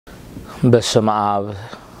በስመ አብ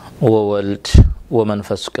ወወልድ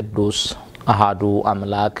ወመንፈስ ቅዱስ አሐዱ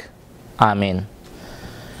አምላክ አሜን።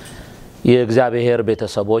 የእግዚአብሔር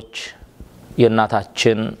ቤተሰቦች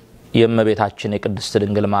የእናታችን የእመቤታችን የቅድስት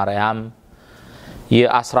ድንግል ማርያም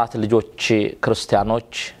የአስራት ልጆች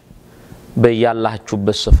ክርስቲያኖች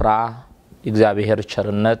በእያላችሁበት ስፍራ የእግዚአብሔር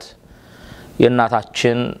ቸርነት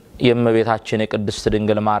የእናታችን የእመቤታችን የቅድስት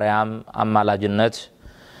ድንግል ማርያም አማላጅነት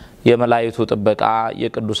የመላእክቱ ጥበቃ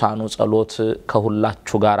የቅዱሳኑ ጸሎት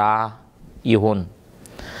ከሁላችሁ ጋራ ይሁን።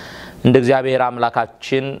 እንደ እግዚአብሔር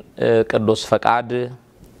አምላካችን ቅዱስ ፈቃድ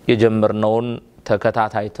የጀመርነውን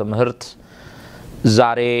ተከታታይ ትምህርት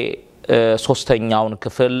ዛሬ ሶስተኛውን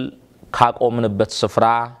ክፍል ካቆምንበት ስፍራ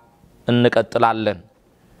እንቀጥላለን።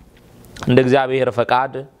 እንደ እግዚአብሔር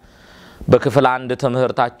ፈቃድ በክፍል 1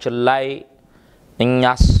 ትምህርታችን ላይ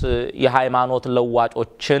እኛስ የሃይማኖት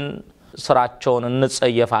ለዋጮችን ስራቸውን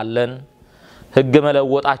እንጸየፋለን ህግ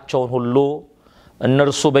መለወጣቸውን ሁሉ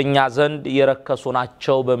እነርሱ በእኛ ዘንድ የረከሱ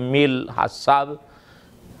ናቸው በሚል ሐሳብ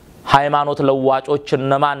ሃይማኖት ለዋጮች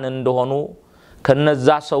እነማን እንደሆኑ ከነዛ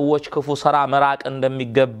ሰዎች ክፉ ሥራ መራቅ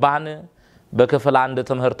እንደሚገባን በክፍል 1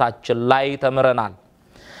 ትምህርታችን ላይ ተምረናል።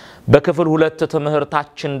 በክፍል 2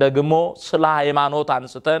 ትምህርታችን ደግሞ ስለ ሃይማኖት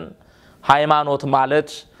አንስተን ሃይማኖት ማለት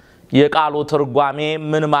የቃሉ ትርጓሜ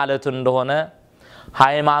ምን ማለት እንደሆነ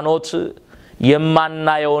ሃይማኖት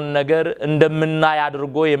የማናየውን ነገር እንደምናይ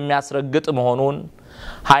አድርጎ የሚያስረግጥ መሆኑን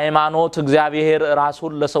ሃይማኖት እግዚአብሔር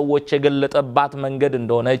ራሱን ለሰዎች የገለጠባት መንገድ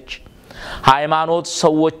እንደሆነች ሃይማኖት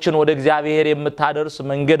ሰዎችን ወደ እግዚአብሔር የምታደርስ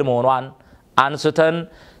መንገድ መሆኗን አንስተን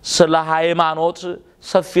ስለ ሃይማኖት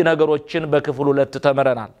ሰፊ ነገሮችን በክፍል 2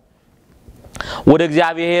 ተመረናል። ወደ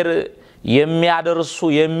እግዚአብሔር የሚያደርሱ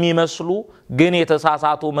የሚመስሉ ግን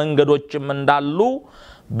የተሳሳቱ መንገዶችም እንዳሉ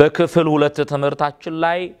በክፍል 2 ትምህርታችን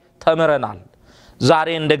ላይ ተመረናል። ዛሬ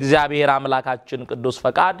እንደ እግዚአብሔር አምላካችን ቅዱስ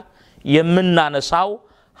ፈቃድ የምናነሳው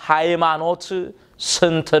ሃይማኖት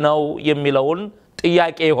ስንት ነው የሚለውን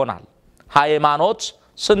ጥያቄ ይሆናል። ሃይማኖት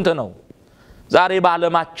ስንት ነው? ዛሬ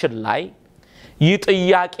በዓለማችን ላይ ይህ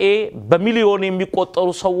ጥያቄ በሚሊዮን የሚቆጠሩ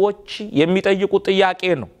ሰዎች የሚጠይቁት ጥያቄ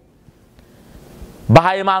ነው።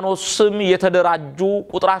 በሃይማኖት ስም የተደራጁ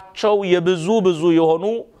ቁጥራቸው የብዙ የሆኑ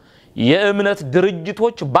የእምነት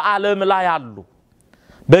ድርጅቶች በዓለም ላይ አሉ።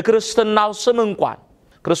 በክርስትናው ስም እንኳን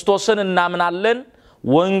ክርስቶስን እናምናለን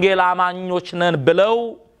ወንጌል አማኞች ነን ብለው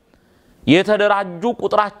የተደራጁ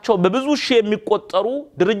ቁጥራቸው በብዙ ሺህ የሚቆጠሩ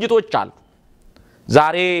ድርጅቶች አሉ።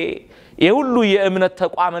 ዛሬ የሁሉ የእምነት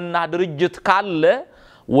ተቋምና ድርጅት ካለ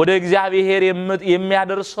ወደ እግዚአብሔር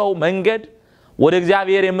የሚያደርሰው መንገድ ወደ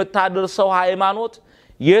እግዚአብሔር የምታደርሰው ሃይማኖት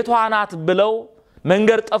የቷናት ብለው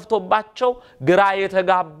መንገድ ጠፍቶባቸው ግራ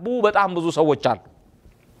የተጋቡ በጣም ብዙ ሰዎች አሉ።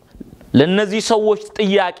 ለነዚህ ሰዎች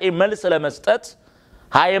ጥያቄ መልስ ለመስጠት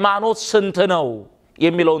ሃይማኖት ስንት ነው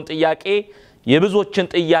የሚለውን ጥያቄ የብዙዎችን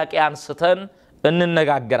ጥያቄ አንስተን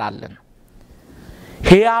እንነጋገራለን።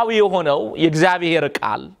 ሕያው የሆነው የእግዚአብሔር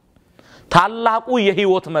ቃል ታላቁ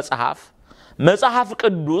የሕይወት መጽሐፍ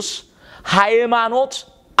ቅዱስ ሃይማኖት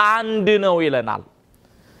አንድ ነው ይለናል።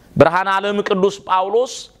 ብርሃነ ዓለም ቅዱስ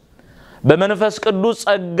ጳውሎስ በመንፈስ ቅዱስ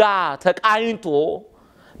ጸጋ ተቃኝቶ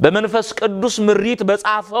በመንፈስ ቅዱስ ምሪት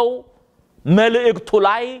በጻፈው መልእክቱ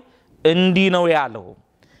ላይ እንዲህ ነው ያለው።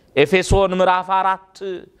 ኤፌሶን ምዕራፍ 4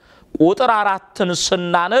 ቁጥር 4ን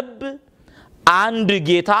ስናነብ አንድ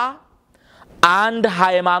ጌታ፣ አንድ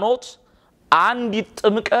ሃይማኖት፣ አንድ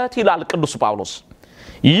ጥምቀት ይላል ቅዱስ ጳውሎስ።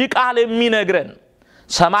 ይህ ቃል የሚነግረን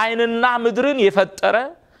ሰማይንና ምድርን የፈጠረ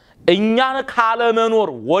እኛን ካለ መኖር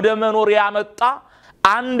ወደ መኖር ያመጣ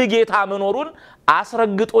አንድ ጌታ መኖሩን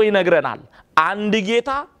አስረግጦ ይነግረናል። አንድ ጌታ፣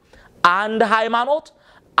 አንድ ሃይማኖት፣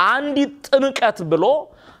 አንድ ጥምቀት ብሎ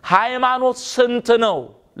ሃይማኖት ስንት ነው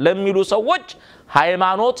ለሚሉ ሰዎች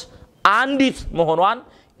ሃይማኖት አንዲት መሆኗን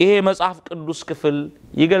ይሄ መጽሐፍ ቅዱስ ክፍል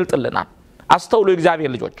ይገልጥልናል። አስተውሉ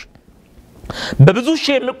የእግዚአብሔር ልጆች፣ በብዙ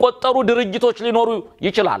ሺህ የሚቆጠሩ ድርጅቶች ሊኖሩ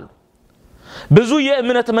ይችላሉ። ብዙ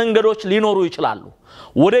የእምነት መንገዶች ሊኖሩ ይችላሉ።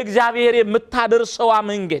 ወደ እግዚአብሔር የምታደርሰው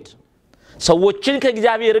መንገድ ሰዎችን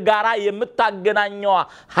ከእግዚአብሔር ጋር የምታገናኘው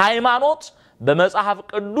ሃይማኖት በመጽሐፍ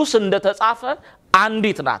ቅዱስ እንደተጻፈ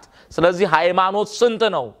አንዲት ናት። ስለዚህ ሃይማኖት ስንት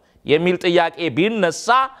ነው የሚል ጥያቄ ቢነሳ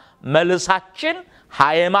መልሳችን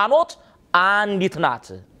ሃይማኖት አንዲት ናት።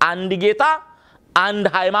 አንድ ጌታ፣ አንድ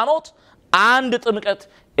ሃይማኖት፣ አንድ ጥምቀት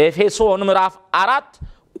ኤፌሶን ምዕራፍ 4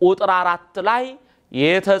 ቁጥር 4 ላይ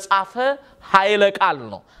የተጻፈ ኃይለ ቃል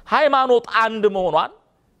ነው። ሃይማኖት አንድ መሆኗን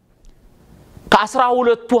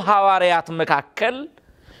ከ12ቱ ሐዋርያት መካከል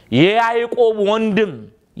የያዕቆብ ወንድም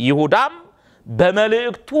ይሁዳም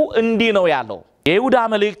በመልእክቱ እንዲህ ነው ያለው። የይሁዳ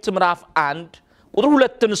መልእክት ምዕራፍ 1 ቁጥር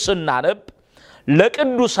 2ን ስናነብ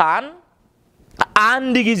ለቅዱሳን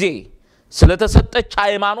አንድ ጊዜ ስለተሰጠች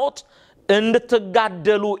ሃይማኖት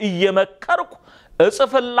እንድትጋደሉ እየመከርኩ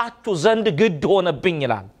እጽፍላችሁ ዘንድ ግድ ሆነብኝ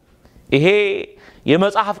ይላል። ይሄ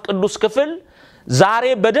የመጽሐፍ ቅዱስ ክፍል ዛሬ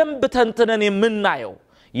በደንብ ተንተነን የምናየው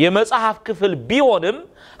የመጽሐፍ ክፍል ቢሆንም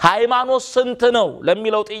ሃይማኖት ስንት ነው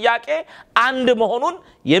ለሚለው ጥያቄ አንድ መሆኑን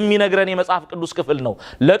የሚነግረን የመጽሐፍ ቅዱስ ክፍል ነው።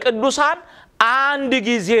 ለቅዱሳን አንድ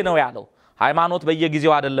ጊዜ ነው ያለው። ሃይማኖት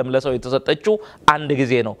በየጊዜው አይደለም ለሰው የተሰጠችው አንድ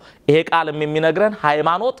ጊዜ ነው። ይሄ ቃልም የሚነግረን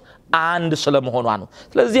ሃይማኖት አንድ ስለመሆኗ ነው።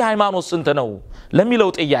 ስለዚህ ሃይማኖት ስንት ነው ለሚለው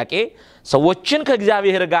ጥያቄ ሰዎችን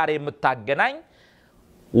ከእግዚአብሔር ጋር የምታገናኝ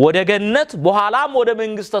ወደ ገነት በኋላም ወደ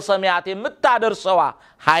መንግስተ ሰማያት የምታደርሰዋ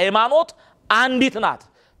ሃይማኖት አንዲት ናት።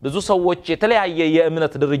 ብዙ ሰዎች የተለያየ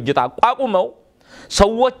የእምነት ድርጅት አቋቁመው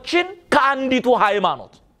ሰዎችን ከአንዲቱ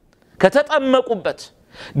ሃይማኖት ከተጠመቁበት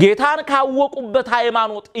ጌታን ካወቁበት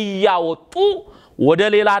ሃይማኖት እያወጡ ወደ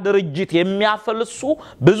ሌላ ድርጅት የሚያፈልሱ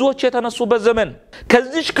ብዙዎች የተነሱበት ዘመን።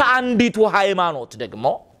 ከዚህ ከአንዲቱ ሃይማኖት ደግሞ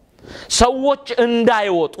ሰዎች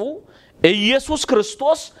እንዳይወጡ ኢየሱስ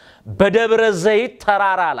ክርስቶስ በደብረ ዘይት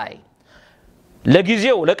ተራራ ላይ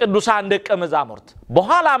ለጊዜው ለቅዱሳን ደቀ መዛሙርት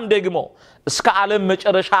በኋላም ደግሞ እስከ ዓለም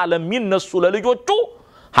መጨረሻ ለሚነሱ ለልጆቹ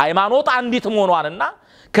ሃይማኖት አንዲት መሆኗንና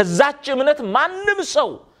ከዛች እምነት ማንም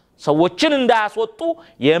ሰዎችን እንዳያስወጡ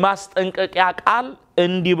የማስጠንቀቂያ ቃል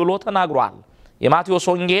እንዲህ ብሎ ተናግሯል። የማቴዎስ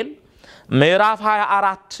ወንጌል ምዕራፍ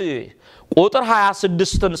 24 ቁጥር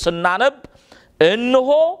 26ን ስናነብ እነሆ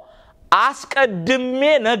አስቀድሜ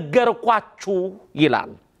ነገርኳችሁ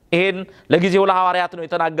ይላል። ይሄን ለጊዜው ለሐዋርያት ነው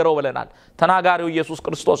የተናገረው ብለናል። ተናጋሪው ኢየሱስ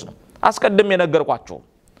ክርስቶስ ነው። አስቀድሜ ነገርኳችሁ።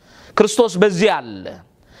 ክርስቶስ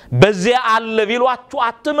በዚያ አለ ቢሏችሁ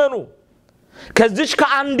አትመኑ። ከዚህ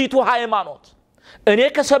ከአንዲቱ ሃይማኖት እኔ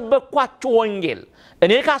ከሰበኳችሁ ወንጌል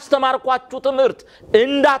እኔ ካስተማርኳችሁ ትምህርት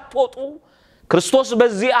እንዳትወጡ ክርስቶስ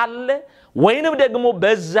በዚህ አለ ወይንም ደግሞ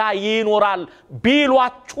በዛ ይኖራል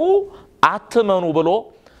ቢሏችሁ አትመኑ ብሎ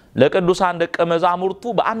ለቅዱሳን ደቀ መዛሙርቱ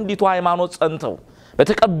በአንዲቱ ሃይማኖት ጸንተው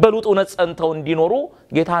በተቀበሉት እውነት ጸንተው እንዲኖሩ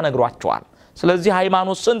ጌታ ነግሯቸዋል። ስለዚህ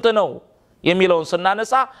ሃይማኖት ስንት ነው የሚለውን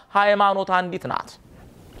ስናነሳ ሃይማኖት አንዲት ናት።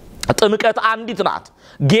 ጥምቀት አንዲት ናት።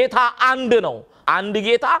 ጌታ አንድ ነው። አንድ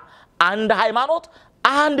ጌታ፣ አንድ ሃይማኖት፣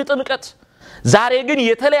 አንድ ጥምቀት። ዛሬ ግን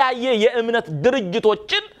የተለያየ የእምነት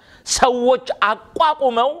ድርጅቶችን ሰዎች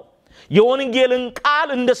አቋቁመው የወንጌልን ቃል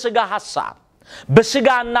እንደ ሥጋ ሐሳብ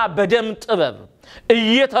በሥጋና በደም ጥበብ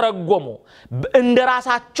እየተረጎሙ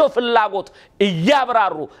እንደራሳቸው ፍላጎት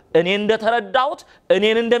እያብራሩ እኔ እንደተረዳሁት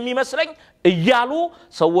እኔን እንደሚመስለኝ እያሉ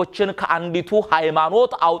ሰዎችን ከአንዲቱ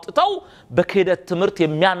ሃይማኖት አውጥተው በክህደት ትምህርት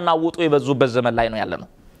የሚያናውጡ የበዙበት ዘመን ላይ ነው ያለነው።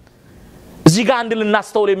 እዚህ ጋር አንድ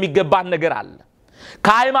ልናስተውል የሚገባን ነገር አለ።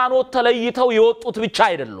 ከሃይማኖት ተለይተው የወጡት ብቻ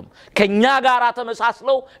አይደሉም። ከኛ ጋር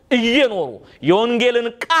ተመሳስለው እየኖሩ የወንጌልን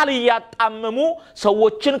ቃል እያጣመሙ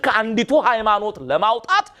ሰዎችን ከአንዲቱ ሃይማኖት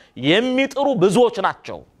ለማውጣት የሚጥሩ ብዙዎች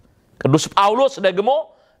ናቸው። ቅዱስ ጳውሎስ ደግሞ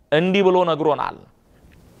እንዲህ ብሎ ነግሮናል።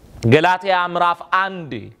 ገላትያ ምዕራፍ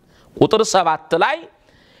 1 ቁጥር 7 ላይ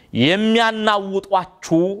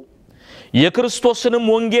የሚያናውጧችሁ የክርስቶስንም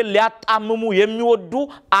ወንጌል ሊያጣምሙ የሚወዱ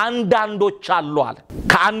አንዳንዶች አሉ አለ።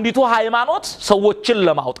 ከአንዲቱ ሃይማኖት ሰዎችን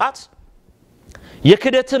ለማውጣት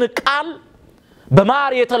የክደትን ቃል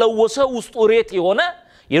በማር የተለወሰ ውስጡ ሬት የሆነ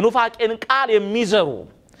የኑፋቄን ቃል የሚዘሩ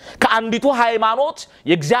ከአንዲቱ ሃይማኖት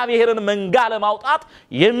የእግዚአብሔርን መንጋ ለማውጣት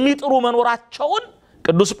የሚጥሩ መኖራቸውን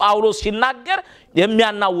ቅዱስ ጳውሎስ ሲናገር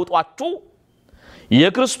የሚያናውጧችሁ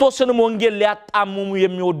የክርስቶስንም ወንጌል ሊያጣምሙ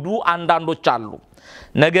የሚወዱ አንዳንዶች አሉ።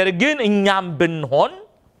 ነገር ግን እኛም ብንሆን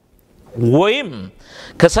ወይም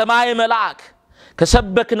ከሰማይ መልአክ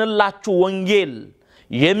ከሰበክንላችሁ ወንጌል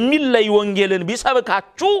የሚለይ ወንጌልን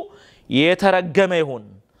ቢሰብካችሁ የተረገመ ይሁን።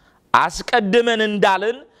 አስቀድመን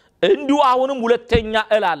እንዳልን እንዲሁ አሁንም ሁለተኛ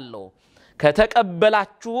እላለሁ፣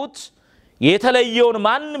 ከተቀበላችሁት የተለየውን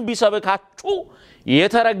ማንም ቢሰብካችሁ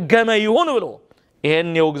የተረገመ ይሁን ብሎ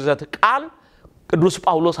ይሄን የውግዘት ቃል ቅዱስ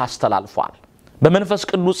ጳውሎስ አስተላልፏል። በመንፈስ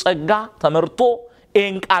ቅዱስ ጸጋ ተመርቶ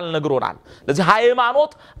ይሄን ቃል ነግሮናል። ለዚህ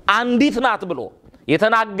ሃይማኖት አንዲት ናት ብሎ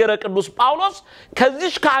የተናገረ ቅዱስ ጳውሎስ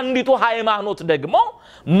ከዚህ ከአንዲቱ ሃይማኖት ደግሞ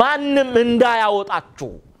ማንም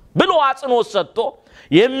እንዳያወጣችሁ ብሎ አጽንኦት ሰጥቶ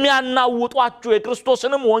የሚያናውጧችሁ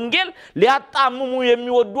የክርስቶስንም ወንጌል ሊያጣምሙ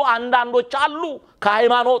የሚወዱ አንዳንዶች አሉ።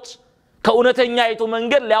 ከሃይማኖት ከእውነተኛይቱ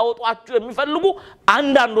መንገድ ሊያወጧችሁ የሚፈልጉ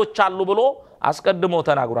አንዳንዶች አሉ ብሎ አስቀድሞ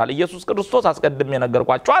ተናግሯል። ኢየሱስ ክርስቶስ አስቀድሜ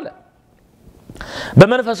ነገርኳችሁ አለ።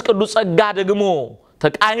 በመንፈስ ቅዱስ ጸጋ ደግሞ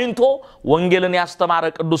ተቃኝቶ ወንጌልን ያስተማረ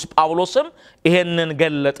ቅዱስ ጳውሎስም ይሄንን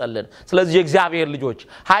ገለጠልን። ስለዚህ የእግዚአብሔር ልጆች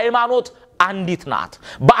ሃይማኖት አንዲት ናት።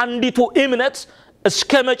 በአንዲቱ እምነት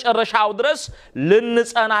እስከ መጨረሻው ድረስ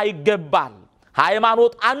ልንጸና ይገባል።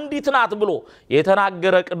 ሃይማኖት አንዲት ናት ብሎ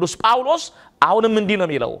የተናገረ ቅዱስ ጳውሎስ አሁንም እንዲህ ነው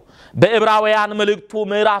የሚለው በዕብራውያን መልእክቱ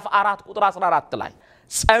ምዕራፍ 4 ቁጥር 14 ላይ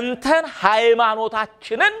ጸንተን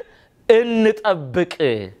ሃይማኖታችንን እንጠብቅ።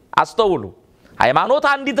 አስተውሉ፣ ሃይማኖት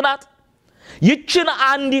አንዲት ናት። ይችን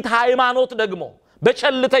አንዲት ሃይማኖት ደግሞ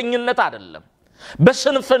በቸልተኝነት አይደለም፣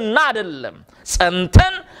 በስንፍና አይደለም፣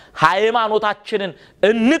 ጸንተን ሃይማኖታችንን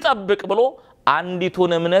እንጠብቅ ብሎ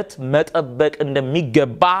አንዲቱን እምነት መጠበቅ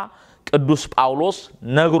እንደሚገባ ቅዱስ ጳውሎስ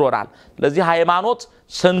ነግሮናል። ስለዚህ ሃይማኖት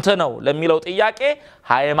ስንት ነው ለሚለው ጥያቄ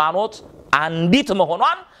ሃይማኖት አንዲት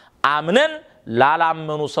መሆኗን አምነን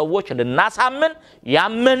ላላመኑ ሰዎች ልናሳምን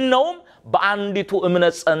ያመነውም በአንዲቱ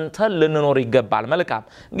እምነት ጸንተን ልንኖር ይገባል። መልካም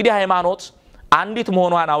እንግዲህ ሃይማኖት አንዲት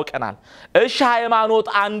መሆኗን አውቀናል። እሺ ሃይማኖት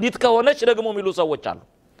አንዲት ከሆነች ደግሞ የሚሉ ሰዎች አሉ።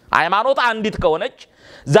 ሃይማኖት አንዲት ከሆነች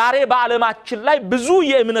ዛሬ በዓለማችን ላይ ብዙ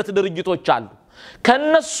የእምነት ድርጅቶች አሉ።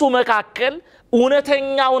 ከነሱ መካከል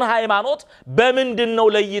እውነተኛውን ሃይማኖት በምንድነው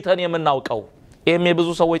ለይተን የምናውቀው? ይሄም የብዙ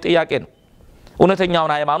ሰዎች ጥያቄ ነው።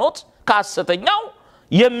 እውነተኛውን ሃይማኖት ከሐሰተኛው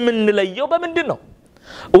የምንለየው በምንድነው?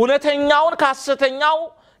 እውነተኛውን ከሐሰተኛው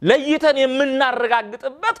ለይተን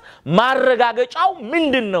የምናረጋግጥበት ማረጋገጫው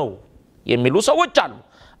ምንድነው የሚሉ ሰዎች አሉ።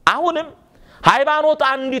 አሁንም ሃይማኖት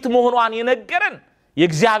አንዲት መሆኗን የነገረን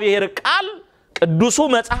የእግዚአብሔር ቃል ቅዱሱ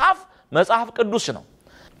መጽሐፍ ቅዱስ ነው።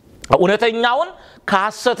 እውነተኛውን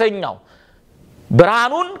ከሐሰተኛው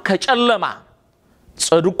ብርሃኑን ከጨለማ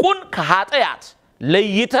ጽድቁን ከኃጢአት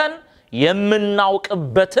ለይተን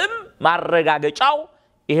የምናውቅበትም ማረጋገጫው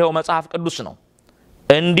ይሄው መጽሐፍ ቅዱስ ነው።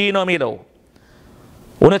 እንዲህ ነው የሚለው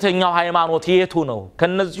እውነተኛው ሃይማኖት የቱ ነው?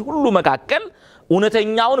 ከነዚህ ሁሉ መካከል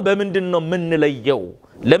እውነተኛውን በምንድነው የምንለየው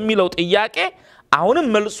ለሚለው ጥያቄ አሁንም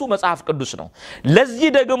መልሱ መጽሐፍ ቅዱስ ነው። ለዚህ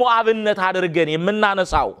ደግሞ አብነት አድርገን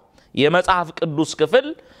የምናነሳው የመጽሐፍ ቅዱስ ክፍል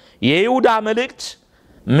የይሁዳ መልእክት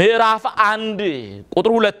ምዕራፍ 1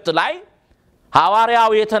 ቁጥር 2 ላይ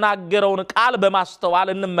ሐዋርያው የተናገረውን ቃል በማስተዋል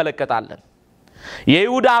እንመለከታለን።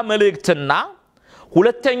 የይሁዳ መልእክትና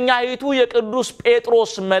ሁለተኛይቱ የቅዱስ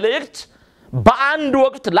ጴጥሮስ መልእክት በአንድ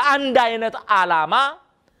ወቅት ለአንድ አይነት ዓላማ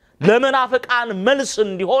ለመናፍቃን መልስ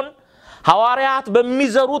እንዲሆን ሐዋርያት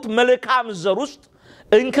በሚዘሩት መልካም ዘር ውስጥ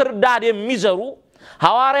እንክርዳድ የሚዘሩ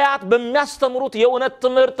ሐዋርያት በሚያስተምሩት የእውነት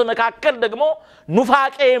ትምህርት መካከል ደግሞ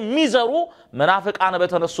ኑፋቄ የሚዘሩ መናፍቃን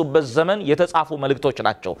በተነሱበት ዘመን የተጻፉ መልእክቶች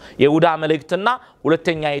ናቸው። የይሁዳ መልእክትና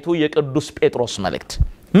ሁለተኛይቱ የቅዱስ ጴጥሮስ መልእክት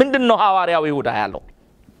ምንድነው ሐዋርያው ይሁዳ ያለው?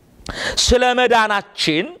 ስለ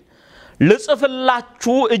መዳናችን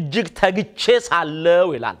ልጽፍላችሁ እጅግ ተግቼ ሳለው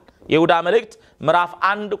ይላል። የይሁዳ መልእክት ምዕራፍ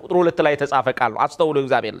 1 ቁጥር 2 ላይ የተጻፈ ቃል ነው። አስተውሉ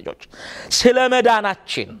እግዚአብሔር ልጆች፣ ስለ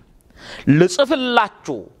መዳናችን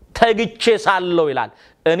ልጽፍላችሁ ተግቼ ሳለው ይላል።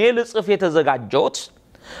 እኔ ልጽፍ የተዘጋጀሁት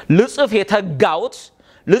ልጽፍ የተጋሁት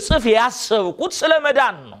ልጽፍ ያሰብኩት ስለ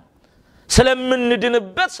መዳን ነው።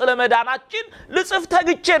 ስለምንድንበት ስለ መዳናችን ልጽፍ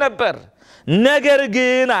ተግቼ ነበር። ነገር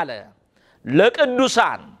ግን አለ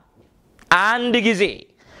ለቅዱሳን አንድ ጊዜ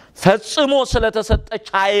ፈጽሞ ስለተሰጠች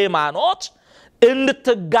ሃይማኖት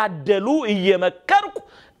እንድትጋደሉ እየመከርኩ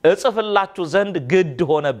እጽፍላችሁ ዘንድ ግድ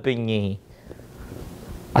ሆነብኝ።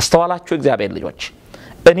 አስተዋላችሁ እግዚአብሔር ልጆች፣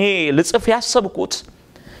 እኔ ልጽፍ ያሰብኩት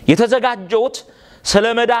የተዘጋጀሁት ስለ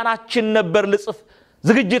መዳናችን ነበር። ልጽፍ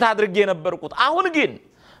ዝግጅት አድርጌ ነበርኩት። አሁን ግን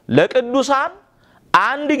ለቅዱሳን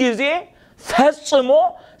አንድ ጊዜ ፈጽሞ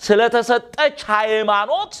ስለተሰጠች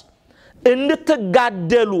ሃይማኖት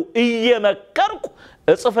እንድትጋደሉ እየመከርኩ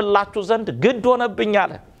እጽፍላችሁ ዘንድ ግድ ሆነብኝ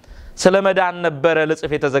አለ። ስለ መዳን ነበር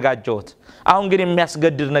ልጽፍ የተዘጋጀሁት። አሁን ግን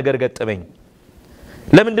የሚያስገድድ ነገር ገጠመኝ።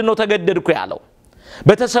 ለምንድን ነው ተገደድኩ ያለው?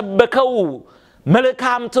 በተሰበከው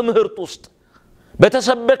መልካም ትምህርት ውስጥ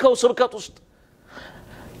በተሰበከው ስብከት ውስጥ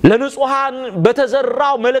ለንጹሃን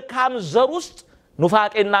በተዘራው መልካም ዘር ውስጥ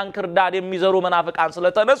ኑፋቄና እንክርዳድ የሚዘሩ መናፍቃን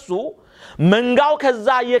ስለተነሱ መንጋው ከዛ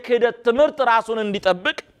የክህደት ትምህርት ራሱን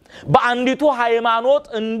እንዲጠብቅ በአንዲቱ ሃይማኖት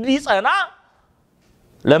እንዲጸና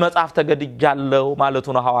ለመጻፍ ተገድጃለሁ ማለቱ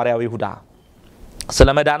ነው ሐዋርያው ይሁዳ። ስለ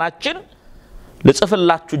መዳናችን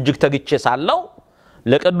ልጽፍላችሁ እጅግ ተግቼ ሳለው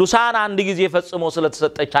ለቅዱሳን አንድ ጊዜ ፈጽሞ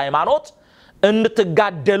ስለተሰጠች ሃይማኖት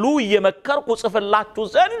እንድትጋደሉ እየመከርኩ ጽፍላችሁ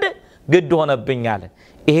ዘንድ ግድ ሆነብኝ አለ።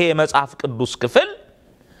 ይሄ የመጽሐፍ ቅዱስ ክፍል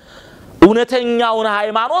እውነተኛውን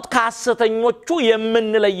ሃይማኖት ከሐሰተኞቹ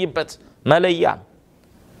የምንለይበት መለያ፣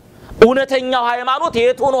 እውነተኛው ሃይማኖት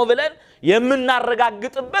የቱ ነው ብለን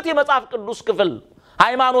የምናረጋግጥበት የመጽሐፍ ቅዱስ ክፍል።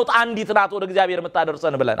 ሃይማኖት አንዲት ናት ወደ እግዚአብሔር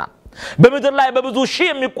የምታደርሰን ብለናል። በምድር ላይ በብዙ ሺህ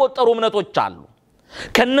የሚቆጠሩ እምነቶች አሉ።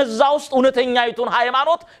 ከነዛ ውስጥ እውነተኛይቱን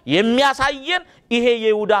ሃይማኖት የሚያሳየን ይሄ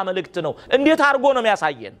የይሁዳ መልእክት ነው። እንዴት አድርጎ ነው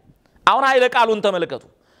የሚያሳየን? አሁን ኃይለ ቃሉን ተመልከቱ።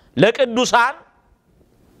 ለቅዱሳን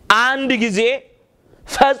አንድ ጊዜ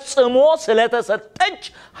ፈጽሞ ስለተሰጠች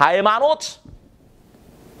ሃይማኖት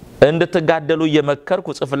እንድትጋደሉ እየመከርኩ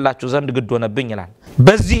ጽፍላችሁ ዘንድ ግድ ሆነብኝ ይላል።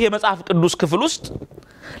 በዚህ የመጽሐፍ ቅዱስ ክፍል ውስጥ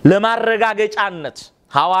ለማረጋገጫነት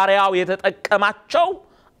ሐዋርያው የተጠቀማቸው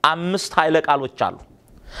 5 ኃይለ ቃሎች አሉ።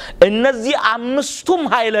 እነዚህ 5ቱም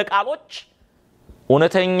ኃይለ ቃሎች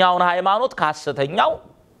እውነተኛውን ሃይማኖት ከሐሰተኛው፣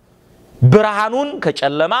 ብርሃኑን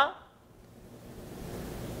ከጨለማ፣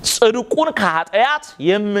 ጽድቁን ከኃጢአት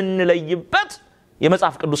የምንለይበት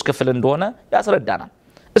የመጽሐፍ ቅዱስ ክፍል እንደሆነ ያስረዳናል።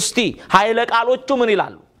 እስቲ ኃይለ ቃሎቹ ምን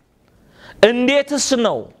ይላሉ? እንዴትስ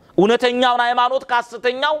ነው እውነተኛውን ሃይማኖት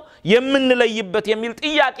ከሐሰተኛው የምንለይበት የሚል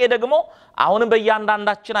ጥያቄ ደግሞ አሁን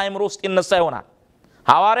በእያንዳንዳችን አእምሮ ውስጥ ይነሳ ይሆናል።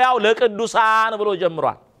 ሐዋርያው ለቅዱሳን ብሎ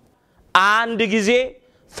ጀምሯል። አንድ ጊዜ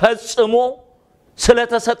ፈጽሞ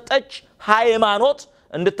ስለተሰጠች ሃይማኖት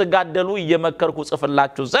እንድትጋደሉ እየመከርኩ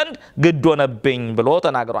ጽፍላችሁ ዘንድ ግድ ሆነብኝ ብሎ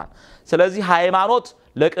ተናግሯል። ስለዚህ ሃይማኖት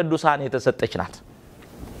ለቅዱሳን የተሰጠች ናት።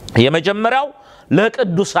 የመጀመሪያው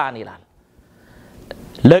ለቅዱሳን ይላል።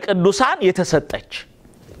 ለቅዱሳን የተሰጠች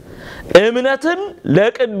እምነትን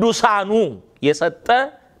ለቅዱሳኑ የሰጠ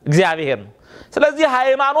እግዚአብሔር ነው። ስለዚህ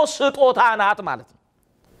ሃይማኖት ስጦታ ናት ማለት ነው።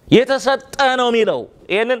 የተሰጠ ነው የሚለው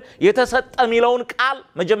ይሄንን የተሰጠ የሚለውን ቃል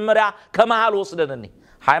መጀመሪያ ከመሃል ወስደን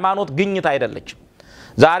ሃይማኖት ግኝት አይደለችም።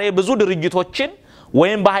 ዛሬ ብዙ ድርጅቶችን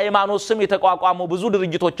ወይም በሃይማኖት ስም የተቋቋሙ ብዙ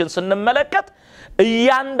ድርጅቶችን ስንመለከት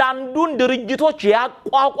እያንዳንዱን ድርጅቶች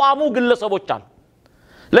ያቋቋሙ ግለሰቦች አሉ።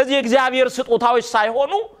 ለዚህ እግዚአብሔር ስጦታዎች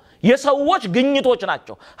ሳይሆኑ የሰዎች ግኝቶች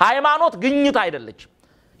ናቸው። ሃይማኖት ግኝት አይደለችም።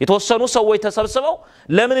 የተወሰኑ ሰዎች ተሰብስበው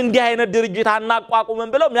ለምን እንዲህ አይነት ድርጅት አናቋቁመን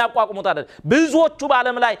ብለው የሚያቋቁሙት አይደል። ብዙዎቹ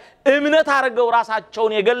በዓለም ላይ እምነት አድርገው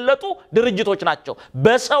ራሳቸውን የገለጡ ድርጅቶች ናቸው።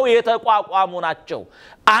 በሰው የተቋቋሙ ናቸው።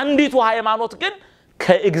 አንዲቱ ሃይማኖት ግን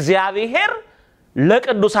ከእግዚአብሔር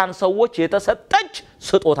ለቅዱሳን ሰዎች የተሰጠች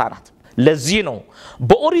ስጦታ ናት። ለዚህ ነው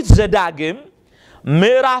በኦሪት ዘዳግም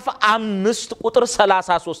ምዕራፍ 5 ቁጥር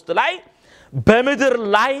 33 ላይ በምድር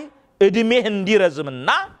ላይ እድሜህ እንዲረዝምና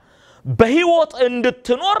በህይወት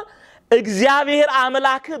እንድትኖር እግዚአብሔር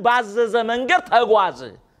አምላክ ባዘዘ መንገድ ተጓዝ።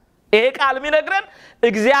 ይሄ ቃል የሚነግረን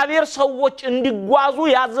እግዚአብሔር ሰዎች እንዲጓዙ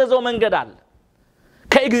ያዘዘው መንገድ አለ።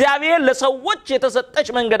 ከእግዚአብሔር ለሰዎች የተሰጠች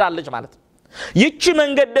መንገድ አለች ማለት ነው። ይቺ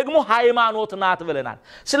መንገድ ደግሞ ሃይማኖት ናት ብለናል።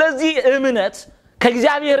 ስለዚህ እምነት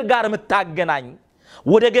ከእግዚአብሔር ጋር የምታገናኝ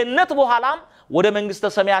ወደ ገነት በኋላም ወደ መንግስተ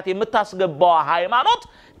ሰማያት የምታስገባው ሃይማኖት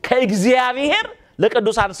ከእግዚአብሔር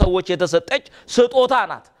ለቅዱሳን ሰዎች የተሰጠች ስጦታ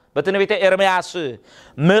ናት። በትንቢተ ኤርምያስ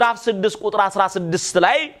ምዕራፍ 6 ቁጥር 16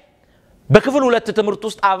 ላይ በክፍል 2 ትምህርት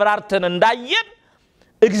ውስጥ አብራርተን እንዳየን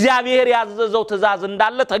እግዚአብሔር ያዘዘው ትእዛዝ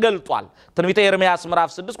እንዳለ ተገልጧል። ትንቢተ ኤርምያስ ምዕራፍ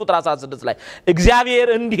 6 ቁጥር 16 ላይ እግዚአብሔር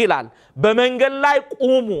እንዲህ ይላል በመንገድ ላይ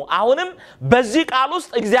ቁሙ። አሁንም በዚህ ቃል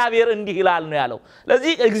ውስጥ እግዚአብሔር እንዲህ ይላል ነው ያለው።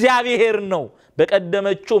 ስለዚህ እግዚአብሔር ነው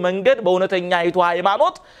በቀደመችው መንገድ በእውነተኛይቱ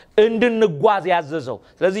ሃይማኖት እንድንጓዝ ያዘዘው።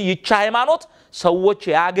 ስለዚህ ይህች ሃይማኖት ሰዎች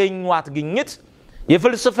ያገኙት ግኝት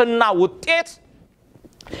የፍልስፍና ውጤት፣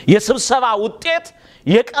 የስብሰባ ውጤት፣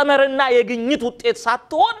 የቀመርና የግኝት ውጤት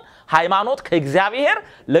ሳትሆን ሃይማኖት ከእግዚአብሔር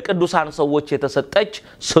ለቅዱሳን ሰዎች የተሰጠች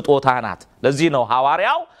ስጦታ ናት። ለዚህ ነው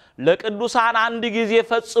ሐዋርያው ለቅዱሳን አንድ ጊዜ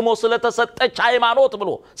ፈጽሞ ስለተሰጠች ሃይማኖት ብሎ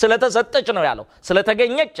ስለተሰጠች ነው ያለው።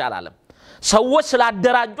 ስለተገኘች አላለም። ሰዎች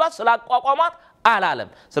ስላደራጇት ስላቋቋሟት አላለም።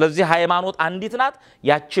 ስለዚህ ሃይማኖት አንዲት ናት።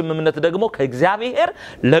 ያቺም እምነት ደግሞ ከእግዚአብሔር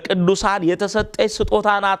ለቅዱሳን የተሰጠች ስጦታ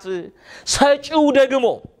ናት። ሰጪው ደግሞ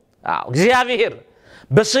እግዚአብሔር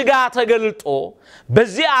በስጋ ተገልጦ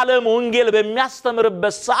በዚህ ዓለም ወንጌል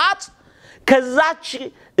በሚያስተምርበት ሰዓት ከዛች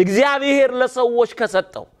እግዚአብሔር ለሰዎች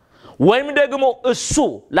ከሰጠው ወይም ደግሞ እሱ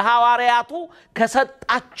ለሐዋርያቱ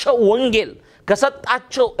ከሰጣቸው ወንጌል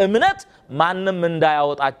ከሰጣቸው እምነት ማንንም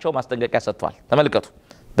እንዳያወጣቸው ማስጠንቀቂያ ሰጥቷል። ተመልከቱ።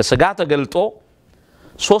 በስጋ ተገልጦ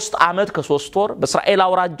 3 ዓመት ከ3 ወር በእስራኤል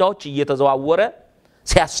አውራጃዎች እየተዘዋወረ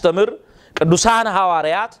ሲያስተምር ቅዱሳን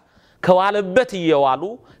ሐዋርያት ከዋለበት እየዋሉ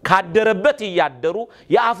ካደረበት እያደሩ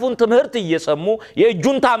የአፉን ትምህርት እየሰሙ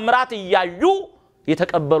የእጁን ታምራት እያዩ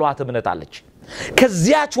የተቀበሏት እምነት አለች።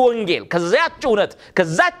 ከዚያች ወንጌል ከዚያች እውነት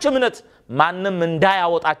ከዛች እምነት ማንንም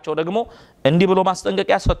እንዳያወጣቸው ደግሞ እንዲህ ብሎ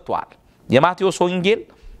ማስጠንቀቂያ ሰጥቷል። የማቴዎስ ወንጌል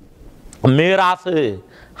ምዕራፍ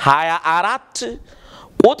 24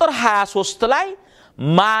 ቁጥር 23 ላይ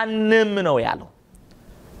ማንንም ነው ያለው።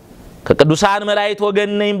 ከቅዱሳን መላእክት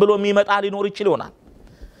ወገን ነኝ ብሎ የሚመጣ ሊኖር ይችላል።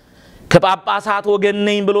 ከጳጳሳት ወገን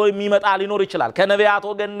ነኝ ብሎ የሚመጣ ሊኖር ይችላል። ከነቢያት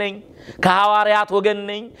ወገን ነኝ፣ ከሐዋርያት ወገን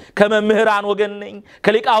ነኝ፣ ከመምህራን ወገን ነኝ፣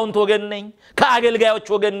 ከሊቃውንት ወገን ነኝ፣ ከአገልጋዮች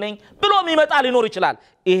ወገን ነኝ ብሎ የሚመጣ ሊኖር ይችላል።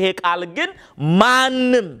 ይሄ ቃል ግን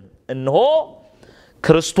ማንንም እነሆ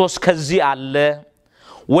ክርስቶስ ከዚህ አለ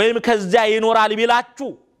ወይም ከዚያ ይኖራል ቢላችሁ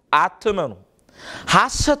አትመኑ።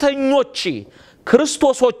 ሐሰተኞች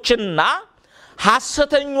ክርስቶሶችና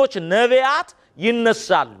ሐሰተኞች ነቢያት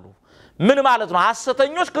ይነሳሉ፣ ምን ማለት ነው?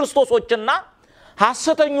 ሐሰተኞች ክርስቶሶችና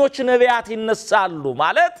ሐሰተኞች ነቢያት ይነሳሉ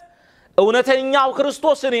ማለት እውነተኛው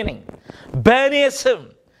ክርስቶስ እኔ ነኝ በእኔ ስም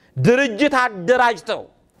ድርጅት አደራጅተው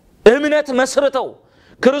እምነት መስርተው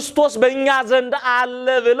ክርስቶስ በእኛ ዘንድ አለ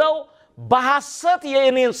ብለው በሐሰት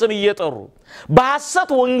የእኔን ስም እየጠሩ በሐሰት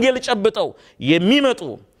ወንጌል ጨብጠው የሚመጡ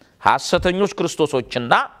ሐሰተኞች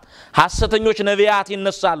ክርስቶሶችና ሐሰተኞች ነቢያት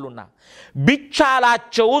ይነሳሉና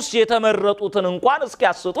ቢቻላቸውስ የተመረጡትን እንኳን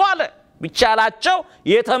እስኪያስቱ አለ። ቢቻላቸው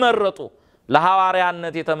የተመረጡ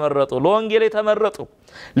ለሐዋርያነት የተመረጡ ለወንጌል የተመረጡ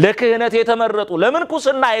ለክህነት የተመረጡ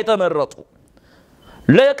ለምንኩስና የተመረጡ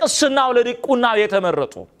ለቅስናው ለዲቁናው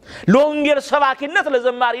የተመረጡ ለወንጌል ሰባኪነት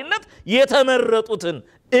ለዘማሪነት የተመረጡትን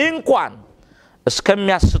እንኳን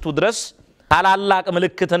እስከሚያስቱ ድረስ ታላላቅ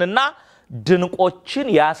ምልክትንና ድንቆችን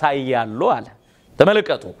ያሳያሉ አለ።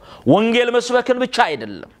 ተመልከቱ ወንጌል መስበክን ብቻ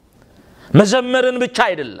አይደለም መዘመርን ብቻ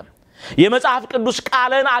አይደለም የመጽሐፍ ቅዱስ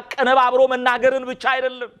ቃልን አቀነባብሮ መናገርን ብቻ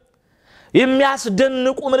አይደለም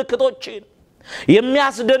የሚያስደንቁ ምልክቶችን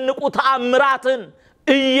የሚያስደንቁ ተአምራትን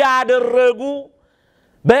እያደረጉ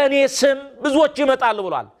በእኔ ስም ብዙዎች ይመጣሉ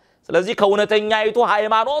ብሏል። ስለዚህ ከእውነተኛይቱ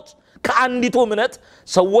ሃይማኖት ከአንዲቱ እምነት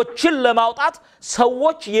ሰዎችን ለማውጣት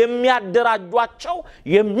ሰዎች የሚያደራጇቸው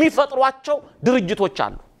የሚፈጥሯቸው ድርጅቶች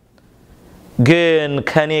አሉ። ግን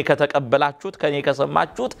ከኔ ከተቀበላችሁት ከኔ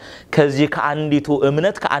ከሰማችሁት ከዚህ ከአንዲቱ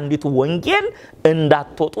እምነት ከአንዲቱ ወንጌል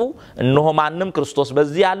እንዳትወጡ እነሆ ማንንም ክርስቶስ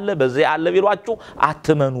በዚህ አለ ቢሏችሁ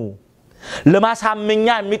አትመኑ። ለማሳመኛ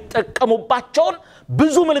የሚጠቀሙባቸውን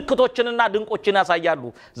ብዙ ምልክቶችንና ድንቆችን ያሳያሉ።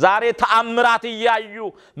 ዛሬ ተአምራት ይያዩ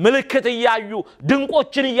ምልክት ይያዩ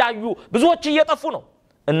ድንቆችን ይያዩ ብዙዎች እየጠፉ ነው።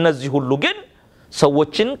 እነዚህ ሁሉ ግን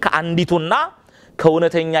ሰዎችን ከአንዲቱና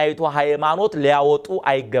ከእውነተኛይቱ ሃይማኖት ሊያወጡ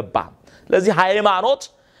አይገባም። ለዚህ ሃይማኖት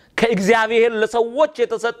ከእግዚአብሔር ለሰዎች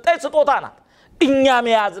የተሰጠ ስጦታ ናት። እኛም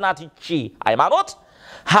ያዝናት ይቺ ሃይማኖት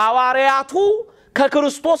ሐዋርያቱ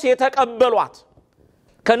ከክርስቶስ የተቀበሏት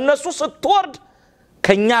ከነሱ ስትወርድ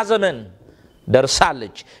ከኛ ዘመን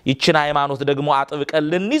ደርሳለች። ይችን ሃይማኖት ደግሞ አጥብቀን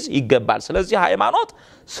ልንይዝ ይገባል። ስለዚህ ሃይማኖት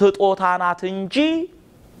ስጦታ ናት እንጂ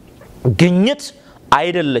ግኝት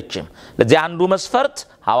አይደለችም። ለዚህ አንዱ መስፈርት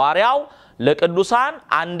ሐዋርያው ለቅዱሳን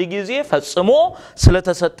አንድ ጊዜ ፈጽሞ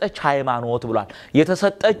ስለተሰጠች ሃይማኖት ብሏል።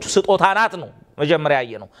 የተሰጠች ስጦታ ናት ነው መጀመሪያ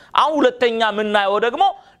ያየነው። አሁን ሁለተኛ ምናየው ደግሞ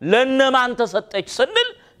ለነማን ተሰጠች ስንል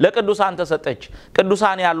ለቅዱሳን ተሰጠች።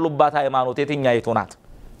 ቅዱሳን ያሉባት ሃይማኖት የትኛይቱ ናት?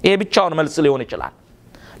 ይሄ ብቻውን መልስ ሊሆን ይችላል።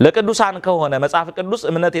 ለቅዱሳን ከሆነ መጽሐፍ ቅዱስ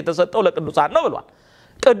እምነት የተሰጠው ለቅዱሳን ነው ብሏል።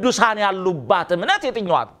 ቅዱሳን ያሉባት እምነት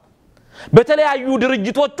የትኛዋ? በተለያዩ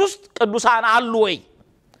ድርጅቶች ውስጥ ቅዱሳን አሉ ወይ?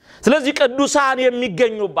 ስለዚህ ቅዱሳን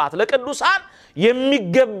የሚገኙባት ለቅዱሳን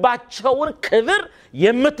የሚገባቸውን ክብር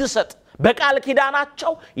የምትሰጥ በቃል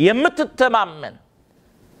ኪዳናቸው የምትተማመን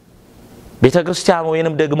ቤተክርስቲያን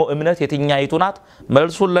ወይንም ደግሞ እምነት የትኛይቱ ናት?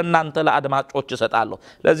 መልሱን ለእናንተ ለአድማጮች እሰጣለሁ።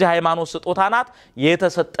 ለዚህ ሃይማኖት ስጦታ ናት።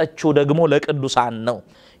 የተሰጠችው ደግሞ ለቅዱሳን ነው።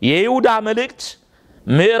 የይሁዳ መልእክት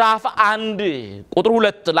ምዕራፍ 1 ቁጥር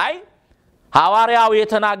 2 ላይ ሐዋርያው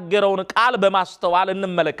የተናገረውን ቃል በማስተዋል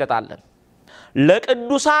እንመለከታለን።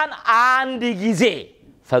 ለቅዱሳን አንድ ጊዜ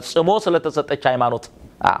ፈጽሞ ስለተሰጠች ሃይማኖት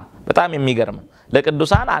በጣም የሚገርም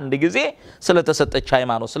ለቅዱሳን አንድ ጊዜ ስለተሰጠች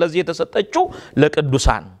ሃይማኖት ስለዚህ የተሰጠችው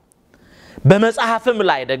ለቅዱሳን በመጽሐፍም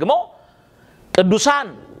ላይ ደግሞ ቅዱሳን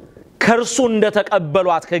ከርሱ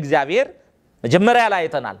እንደተቀበሏት ከእግዚአብሔር መጀመሪያ ላይ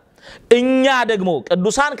አይተናል። እኛ ደግሞ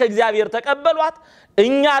ቅዱሳን ከእግዚአብሔር ተቀበሏት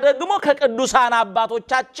እኛ ደግሞ ከቅዱሳን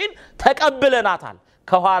አባቶቻችን ተቀብለናታል።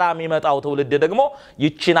 ከኋላ የሚመጣው ትውልድ ደግሞ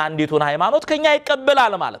ይችን አንዲቱን ሃይማኖት ከኛ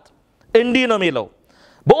ይቀበላል ማለት እንዲህ ነው የሚለው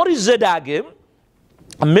በኦሪት ዘዳግም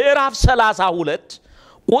ምዕራፍ 32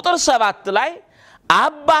 ቁጥር 7 ላይ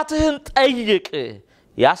አባትህን ጠይቅ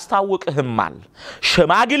ያስታውቅህማል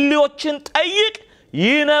ሽማግሌዎችን ጠይቅ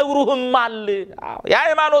ይነግሩህማል።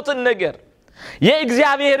 የሃይማኖትን ነገር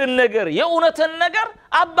የእግዚአብሔርን ነገር የእውነትን ነገር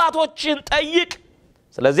አባቶችን ጠይቅ።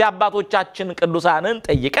 ስለዚህ አባቶቻችን ቅዱሳንን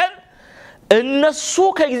ጠይቀን እነሱ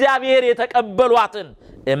ከእግዚአብሔር የተቀበሏትን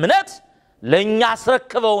እምነት ለኛ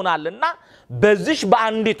አስረክበውናልና በዚህ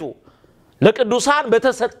በአንዲቱ ለቅዱሳን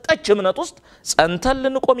በተሰጠች እምነት ውስጥ ጸንተን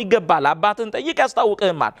ልንቆም ይገባል። አባትን ጠይቅ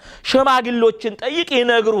ያስታውቅህማል ሽማግሌዎችን ጠይቅ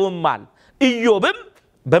ይነግሩህማል። ኢዮብም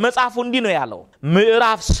በመጽሐፉ እንዲህ ነው ያለው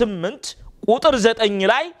ምዕራፍ 8 ቁጥር 9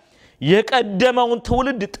 ላይ የቀደመውን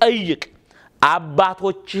ትውልድ ጠይቅ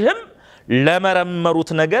አባቶችህም ለመረመሩት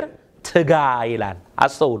ነገር ትጋ ይላል።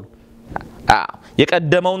 አስተውሉ።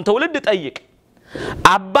 የቀደመውን ትውልድ ጠይቅ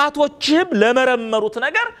አባቶችህም ለመረመሩት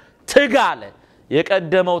ነገር ትጋ አለ።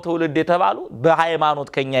 የቀደመው ትውልድ የተባሉ በሃይማኖት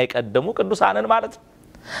ከኛ የቀደሙ ቅዱሳንን ማለት ነው።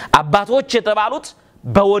 አባቶች የተባሉት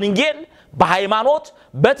በወንጌል በሃይማኖት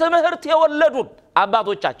በትምህርት የወለዱን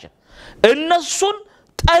አባቶቻችን እነሱን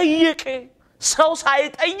ጠይቅ ሰው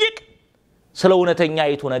ሳይጠይቅ ስለ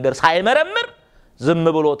እውነተኛይቱ ነገር ሳይመረምር ዝም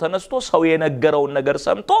ብሎ ተነስቶ ሰው የነገረውን ነገር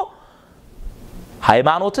ሰምቶ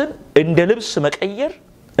ሃይማኖትን እንደ ልብስ መቀየር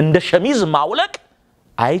እንደ ሸሚዝ ማውለቅ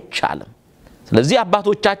አይቻልም ስለዚህ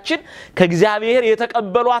አባቶቻችን ከእግዚአብሔር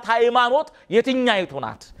የተቀበሏት ሃይማኖት የትኛይቱ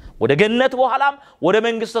ናት ወደ ገነት በኋላም ወደ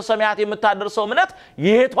መንግስተ ሰማያት የምታደርሰው እምነት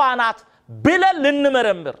የቷ ናት ብለን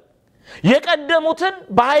ልንመረምር የቀደሙትን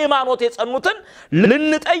በሃይማኖት የጸኑትን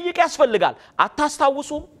ልንጠይቅ ያስፈልጋል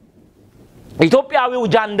አታስታውሱ ኢትዮጵያዊው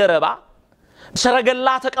ጃንደረባ ሰረገላ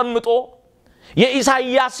ተቀምጦ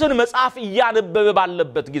የኢሳይያስን መጽሐፍ ያነበበ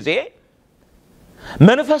ባለበት ጊዜ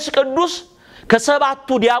መንፈስ ቅዱስ ከሰባቱ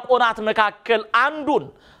ዲያቆናት መካከል አንዱን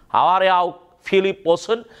ሐዋርያው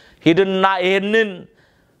ፊልጶስን ሂድና ይሄንን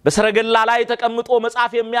በሰረገላ ላይ ተቀምጦ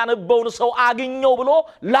መጽሐፍ የሚያነበውን ሰው አግኘው ብሎ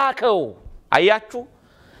ላከው አያችሁ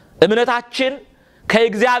እምነታችን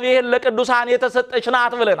ከእግዚአብሔር ለቅዱሳን የተሰጠች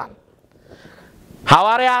ናት ብለናል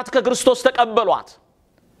ሐዋርያት ከክርስቶስ ተቀበሏት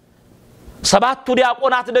ሰባቱ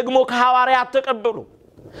ዲያቆናት ደግሞ ከሐዋርያት ተቀበሉ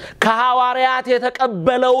ከሐዋርያት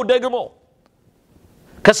የተቀበለው ደግሞ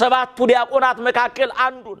ከሰባቱ ዲያቆናት መካከል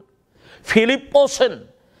አንዱን ፊልጶስን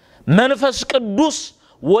መንፈስ ቅዱስ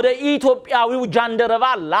ወደ ኢትዮጵያዊው ጃንደረባ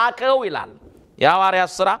ላከው ይላል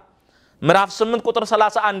የሐዋርያት ሥራ ምዕራፍ 8 ቁጥር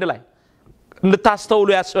 31 ላይ እንድታስተውሉ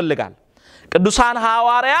ያስፈልጋል ቅዱሳን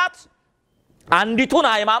ሐዋርያት አንዲቱን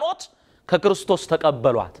ሃይማኖት ከክርስቶስ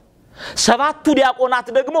ተቀበሏት ሰባቱ ዲያቆናት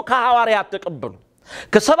ደግሞ ከሐዋርያት ተቀበሉ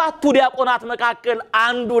ከሰባቱ ዲያቆናት መካከል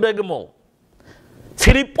አንዱ ደግሞ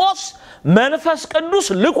ፊልጶስ መንፈስ ቅዱስ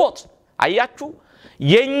ልኮት አያችሁ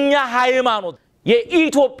የኛ ሃይማኖት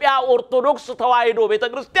የኢትዮጵያ ኦርቶዶክስ ተዋሕዶ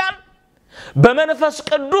ቤተክርስቲያን በመንፈስ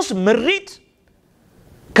ቅዱስ ምሪት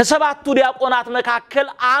ከሰባቱ ዲያቆናት መካከል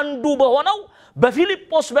አንዱ በሆነው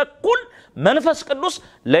በፊልጶስ በኩል መንፈስ ቅዱስ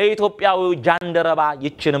ለኢትዮጵያው ጃንደረባ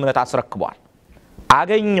ይችን እምነት አስረክቧል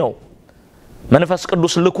አገኘው መንፈስ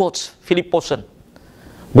ቅዱስ ልኮት ፊልጶስን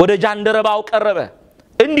ወደ ጃንደረባው ቀረበ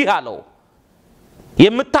እንዲህ አለው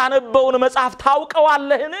የምታነበውን መጽሐፍ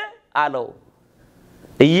ታውቀዋለህን አለው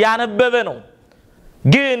እያነበበ ነው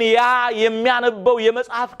ግን ያ የሚያነበው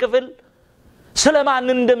የመጽሐፍ ክፍል ስለማን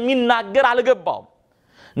እንደሚናገር አልገባው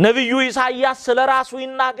ነብዩ ኢሳይያስ ስለራሱ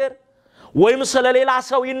ይናገር ወይም ስለሌላ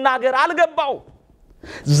ሰው ይናገር አልገባው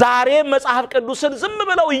ዛሬ መጽሐፍ ቅዱስን ዝም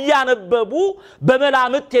ብለው እያነበቡ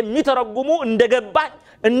በመላምት የሚተረጉሙ እንደገባኝ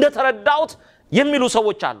እንደተረዳውት የሚሉ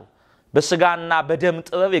ሰዎች አሉ በስጋና በደም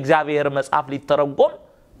ጥበብ እግዚአብሔር መጽሐፍ ሊተረጎም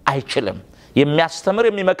አይችልም የሚያስተምር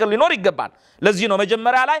የሚመክር ሊኖር ይገባል ለዚህ ነው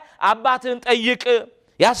መጀመሪያ ላይ አባትን ጠይቅ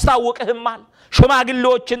ያስታውቅህማል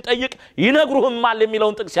ሽማግሌዎችን ጠይቅ ይነግሩህማል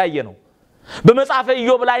የሚለውን ጥቅስ ያየ ነው በመጽሐፈ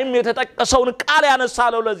ኢዮብ ላይም የተጠቀሰውን ቃል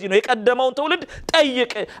ያነሳለው ለዚህ ነው የቀደመውን ትውልድ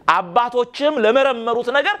ጠይቅ አባቶችም ለመረመሩት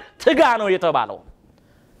ነገር ትጋ ነው የተባለው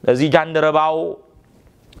ለዚህ ጃንደረባው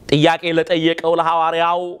ጥያቄ ለጠየቀው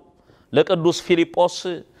ለሐዋርያው ለቅዱስ ፊልጶስ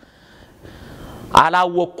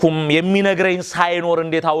አላወኩም የሚነግረኝ ሳይኖር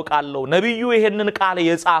እንዴት አውቃለሁ ነብዩ ይሄንን ቃል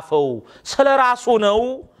የጻፈው ስለራሱ ነው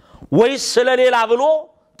ወይስ ስለሌላ ብሎ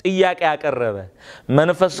ጥያቄ ያቀረበ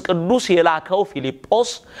መንፈስ ቅዱስ የላከው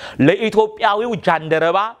ፊልጶስ ለኢትዮጵያዊው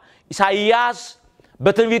ጃንደረባ ኢሳይያስ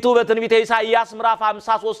በትንቢተ ኢሳይያስ ምዕራፍ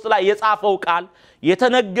 53 ላይ የጻፈው ቃል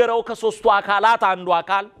የተነገረው ከሶስቱ አካላት አንዱ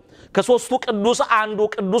አካል ከሶስቱ ቅዱስ አንዱ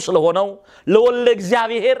ቅዱስ ለሆነው ለወልደ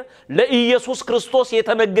እግዚአብሔር ለኢየሱስ ክርስቶስ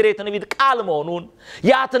የተነገረ የትንቢት ቃል መሆኑን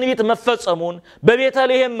ያ ትንቢት መፈጸሙን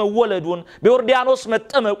በቤተልሔም መወለዱን በዮርዳኖስ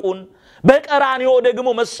መጠመቁን በቀራንዮ ደግሞ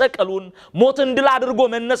መሰቀሉን ሞትን ድል አድርጎ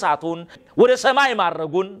መነሳቱን ወደ ሰማይ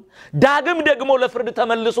ማረጉን ዳግም ደግሞ ለፍርድ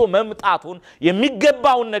ተመልሶ መምጣቱን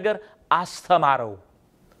የሚገባውን ነገር አስተማረው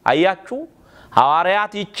አያችሁ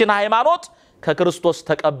ሐዋርያት ይችን ሃይማኖት ከክርስቶስ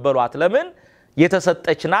ተቀበሏት ለምን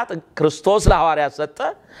የተሰጠች ናት ክርስቶስ ለሐዋርያት ሰጠ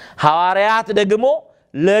ሐዋርያት ደግሞ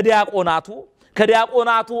ለዲያቆናቱ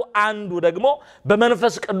ከዲያቆናቱ አንዱ ደግሞ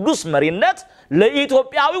በመንፈስ ቅዱስ መሪነት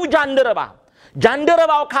ለኢትዮጵያዊው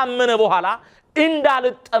ጃንደረባው ካመነ በኋላ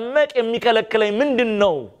እንዳልጠመቅ የሚከለክለኝ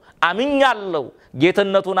ምንድነው አምኛለሁ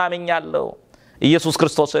ጌትነቱን አምኛለሁ ኢየሱስ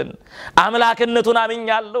ክርስቶስን አምላክነቱን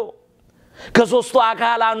አምኛለሁ ከሶስቱ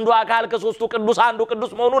አካል አንዱ አካል ከሶስቱ ቅዱስ አንዱ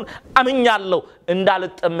ቅዱስ መሆኑን አምኛለሁ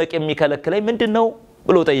እንዳልጠመቅ የሚከለክለኝ ምንድነው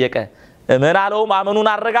ብሎ ጠየቀ እመናለው ማመኑን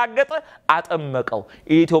አረጋገጠ አጠመቀው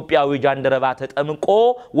ኢትዮጵያዊ ጃንደረባ ተጠምቆ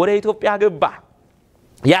ወደ ኢትዮጵያ ገባ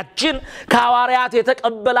ያችን ከሐዋርያት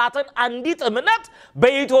የተቀበላትን አንዲት እምነት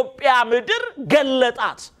በኢትዮጵያ ምድር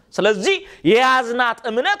ገለጣት ስለዚህ የያዝናት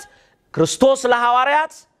እምነት ክርስቶስ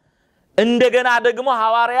ለሐዋርያት እንደገና ደግሞ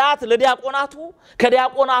ሐዋርያት ለዲያቆናቱ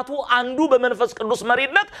ከዲያቆናቱ አንዱ በመንፈስ ቅዱስ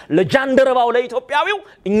መሪነት ለጃንደረባው ለኢትዮጵያዊው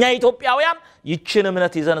እኛ ኢትዮጵያውያን ይችን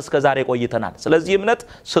እምነት ይዘን እስከ ዛሬ ቆይተናል ስለዚህ እምነት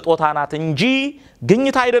ስጦታ ናት እንጂ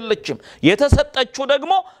ግኝት አይደለችም የተሰጠችው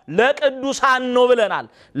ደግሞ ለቅዱሳን ነው ብለናል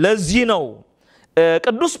ለዚህ ነው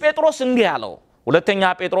ቅዱስ ጴጥሮስ እንዲህ ያለው ሁለተኛ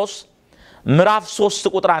ጴጥሮስ ምዕራፍ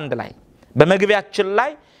 3 ቁጥር 1 ላይ በመግቢያችን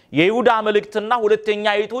ላይ የይሁዳ መልእክትና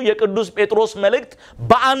ሁለተኛይቱ የቅዱስ ጴጥሮስ መልእክት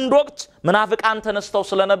በአንድ ወቅት መናፍቃን ተነስተው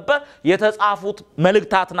ስለነበር የተጻፉት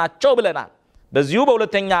መልእክታት ናቸው ብለናል በዚሁ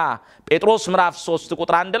በሁለተኛ ጴጥሮስ ምዕራፍ 3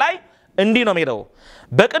 ቁጥር 1 ላይ እንዲህ ነው የሚለው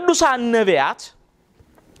በቅዱሳን ነቢያት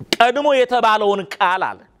ቀድሞ የተባለውን ቃል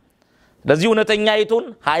አለ ለዚህ እውነተኛይቱን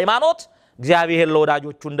ሃይማኖት እግዚአብሔር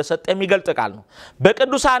ለወዳጆቹ እንደሰጠ የሚገልጥ ቃል ነው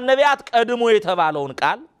በቅዱሳን ነቢያት ቀድሞ የተባለውን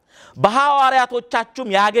ቃል በሐዋርያቶቻችሁም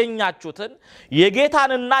ያገኛችሁትን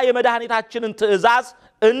የጌታንና የመድኃኒታችንን ትእዛዝ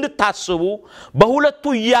እንድታስቡ በሁለቱ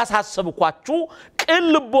ያሳሰብኳችሁ ቅን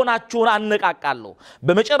ልቦናችሁን አነቃቃለሁ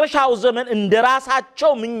በመጨረሻው ዘመን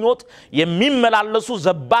እንደራሳቸው ምኞት የሚመላለሱ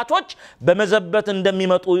ዘባቶች በመዘበት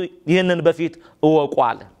እንደሚመጡ ይህንን በፊት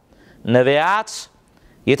እወቋል ነቢያት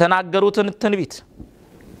የተናገሩትን ትንቢት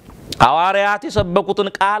ሐዋርያት የሰበኩትን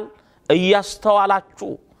ቃል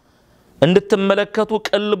እያስተዋላችሁ እንድትመለከቱ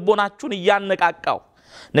ቅን ልቦናችሁን ያነቃቃው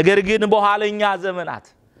ነገር ግን በኋለኛ ዘመናት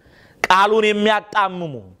ቃሉን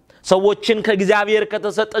የሚያጣምሙ ሰዎችን ከእግዚአብሔር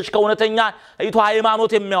ከተሰጠች ከእውነተኛ አይቱ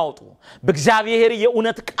ሃይማኖት የሚያወጡ በእግዚአብሔር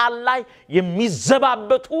የእውነት ቃል ላይ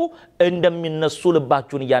የሚዘባበቱ እንደሚነሱ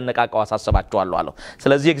ልባችሁን ያነቃቃው አሳስባችኋለሁ አለው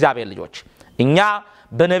ስለዚህ እግዚአብሔር ልጆች እኛ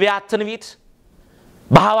በነቢያት ትንቢት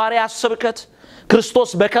በሐዋርያት ስብከት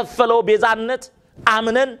ክርስቶስ በከፈለው ቤዛነት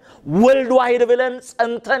አምነን ወልድ ዋሕድ ብለን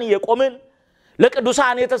ጸንተን የቆምን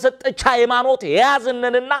ለቅዱሳን የተሰጠች ሃይማኖት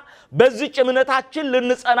ያዝነንና በዚህ እምነታችን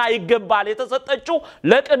ልንጸና ይገባል የተሰጠችው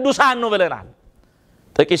ለቅዱሳን ነው ብለናል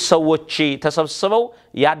ጥቂት ሰዎች ተሰብስበው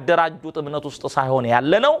ያደራጁት እምነት ውስጥ ሳይሆን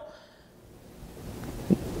ያለነው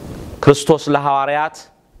ክርስቶስ ለሐዋርያት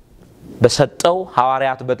በሰጠው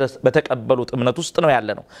ሐዋርያት በተቀበሉት እምነት ውስጥ ነው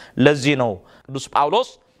ያለነው ለዚህ ነው ቅዱስ ጳውሎስ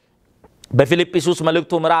በፊልጵስዩስ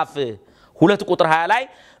መልእክቱ ምዕራፍ 2 ቁጥር 20 ላይ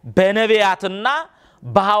በነቢያትና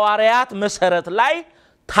በሐዋርያት መሰረት ላይ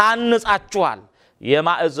ታንጻችኋል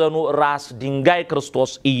የማዕዘኑ ራስ ድንጋይ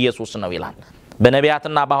ክርስቶስ ኢየሱስ ነው ይላል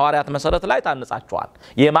በነቢያትና በሐዋርያት መሰረት ላይ ታንጻችኋል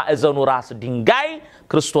የማዕዘኑ ራስ ድንጋይ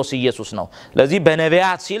ክርስቶስ ኢየሱስ ነው ለዚህ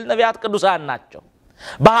በነቢያት ሲል ነቢያት ቅዱሳን ናቸው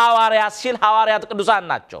በሐዋርያት ሲል ሐዋርያት ቅዱሳን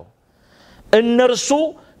ናቸው እነርሱ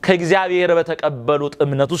ከእግዚአብሔር በተቀበሉት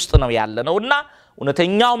እምነት ውስጥ ነው ያለነውና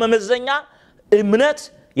እውነተኛው መመዘኛ እምነት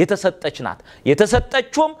የተሰጠች ናት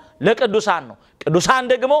የተሰጠችውም ለቅዱሳን ነው ቅዱሳን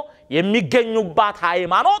ደግሞ የሚገኙባት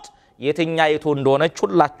ሃይማኖት የትኛይቱ እንደሆነች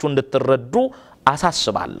ሁላችሁ እንድትረዱ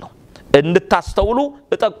አሳስባለሁ እንድታስተውሉ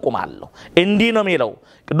እጠቁማለሁ እንዲህ ነው የሚለው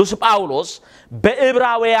ቅዱስ ጳውሎስ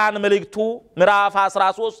በዕብራውያን መልእክቱ ምዕራፍ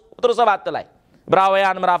 13 ቁጥር 7 ላይ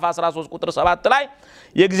ዕብራውያን ምዕራፍ 13 ቁጥር 7 ላይ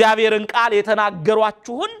የእግዚአብሔርን ቃል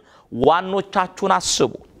የተናገሯችሁን ዋኖቻችሁን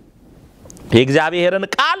አስቡ የእግዚአብሔርን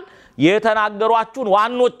ቃል የተናገሯችሁን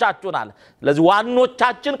ዋኖቻችሁን አለ ስለዚህ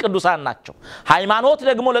ዋኖቻችን ቅዱሳን ናቸው ሃይማኖት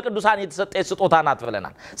ደግሞ ለቅዱሳን የተሰጠች ስጦታ ናት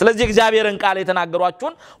ብለናል ስለዚህ እግዚአብሔርን ቃል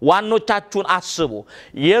የተናገሯችሁን ዋኖቻችሁን አስቡ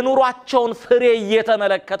የኑሯቸውን ፍሬ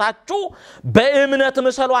እየተመለከታችሁ በእምነት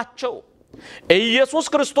ምሰሏቸው ኢየሱስ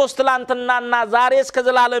ክርስቶስ ትላንትናና ዛሬ እስከ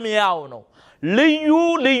ዘላለም ያው ነው ልዩ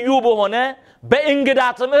ልዩ በሆነ በእንግዳ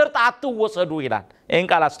ትምህርት አትወሰዱ ይላል ይሄን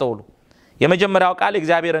ቃል አስተውሉ የመጀመሪያው ቃል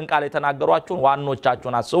እግዚአብሔርን ቃል የተናገሯችሁን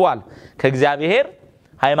ዋኖቻችሁን አስዋል ከእግዚአብሔር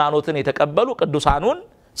ሃይማኖትን የተቀበሉ ቅዱሳኑን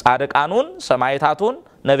ጻድቃኑን ሰማዕታቱን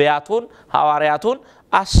ነቢያቱን ሐዋርያቱን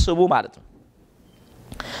አስቡ ማለት ነው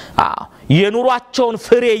የኑሯቸውን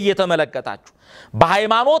ፍሬ እየተመለከታችሁ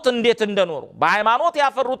በሃይማኖት እንዴት እንደኖሩ በሃይማኖት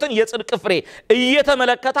ያፈሩትን የጽድቅ ፍሬ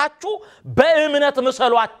እየተመለከታችሁ በእምነት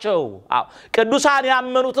ምሰሏቸው ቅዱሳን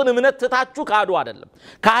ያመኑትን እምነት ትታችሁ ካዱ አይደለም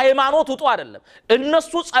ከሃይማኖት ውጡ አይደለም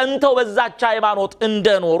እነሱ ጸንተው በዛች ሃይማኖት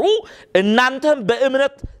እንደኖሩ እናንተም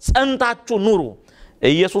በእምነት ጸንታችሁ ኑሩ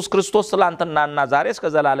ኢየሱስ ክርስቶስ ትላንትናና ዛሬ እስከ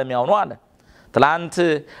ዘላለም ያው ነው አለ ትላንት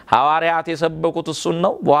ሐዋርያት የሰበኩት እሱን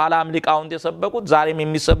ነው በኋላም ሊቃውንት የሰበኩት ዛሬም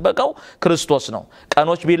የሚሰበከው ክርስቶስ ነው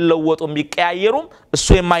ቀኖች ቢለወጡም ቢቀያየሩም እሱ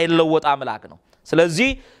የማይለወጥ አምላክ ነው ስለዚህ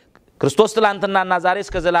ክርስቶስ ትላንትናና ዛሬ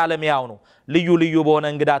እስከ ዘላለም ያው ነው ልዩ ልዩ በሆነ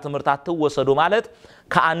እንግዳ ትምህርት አትወሰዱ ማለት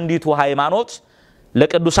ከአንዲቱ ሃይማኖት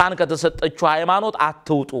ለቅዱሳን ከተሰጠችው ሃይማኖት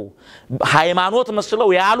አትውጡ ሃይማኖት መስለው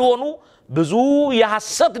ያልሆኑ ብዙ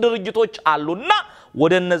የሐሰት ድርጅቶች አሉና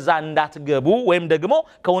ወደነዛ እንዳትገቡ ወይም ደግሞ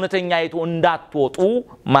ከእውነተኛይቱ እንዳትወጡ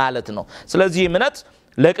ማለት ነው ስለዚህ እምነት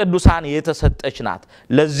ለቅዱሳን የተሰጠች ናት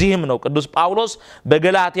ለዚህም ነው ቅዱስ ጳውሎስ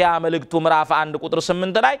በገላትያ መልእክቱ ምዕራፍ 1 ቁጥር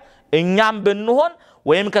 8 ላይ እኛም ብንሆን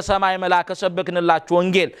ወይም ከሰማይ መልአክ ሰበክንላችሁ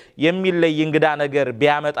ወንጌል የሚለይ እንግዳ ነገር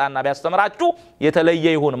ቢያመጣና ቢያስተምራችሁ የተለየ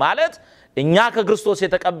ይሁን ማለት እኛ ከክርስቶስ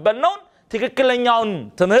የተቀበልነው ትክክለኛውን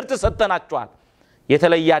ትምህርት ሰጠናችኋል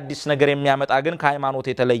የተለየ አዲስ ነገር የሚያመጣ ግን ከሃይማኖት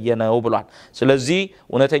የተለየ ነው ብሏል ስለዚህ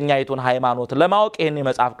እውነተኛይቱን ሃይማኖት ለማወቅ ይሄን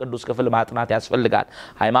የመጽሐፍ ቅዱስ ክፍል ማጥናት ያስፈልጋል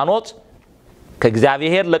ሃይማኖት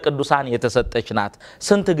ከእግዚአብሔር ለቅዱሳን የተሰጠች ናት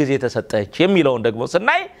ስንት ጊዜ ተሰጠች የሚለውን ደግሞ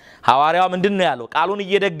ስናይ ሐዋርያው ምንድነው ያለው ቃሉን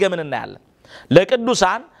እየደገምን እናያለን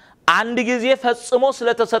ለቅዱሳን አንድ ጊዜ ፈጽሞ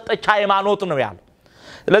ስለተሰጠች ሃይማኖት ነው ያለው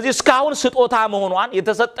ስለዚህ እስካሁን ስጦታ መሆኗን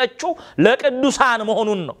የተሰጠችው ለቅዱሳን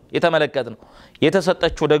መሆኑን ነው የተመለከተው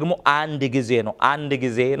የተሰጠችው ደግሞ አንድ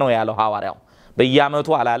ጊዜ ነው ያለው ሐዋርያው በየአመቱ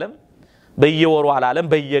አላለም በየወሩ አላለም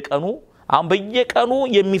በየቀኑ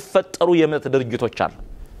የሚፈጠሩ የእምነት ድርጅቶች አሉ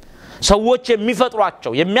ሰዎች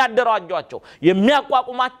የሚፈጥሯቸው የሚያደራጇቸው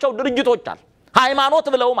የሚያቋቁማቸው ድርጅቶች አሉ ሃይማኖት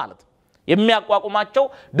ብለው ማለት የሚያቋቁማቸው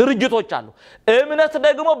ድርጅቶች አሉ እምነት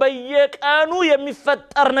ደግሞ በየቀኑ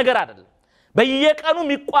የሚፈጠር ነገር አይደለም በየቀኑ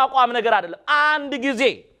የሚቋቋም ነገር አይደለም አንድ ጊዜ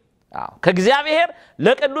ከእግዚአብሔር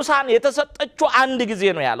ለቅዱሳን የተሰጠችው አንድ ጊዜ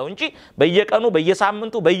ነው ያለው እንጂ በየቀኑ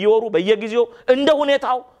በየሳምንቱ በየወሩ በየጊዜው እንደ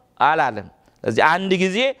ሁኔታው አላለም ስለዚህ አንድ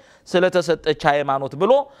ጊዜ ስለተሰጠች ሃይማኖት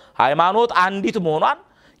ብሎ ሃይማኖት አንዲት መሆኗን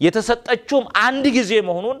የተሰጠችውም አንድ ጊዜ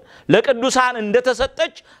መሆኑን ለቅዱሳን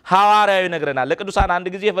እንደተሰጠች ሐዋርያው ይነግረናል ለቅዱሳን አንድ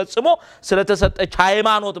ጊዜ ፈጽሞ ስለተሰጠች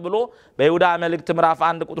ሃይማኖት ብሎ በይሁዳ መልእክት ምዕራፍ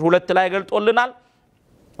 1 ቁጥር 2 ላይ ገልጦልናል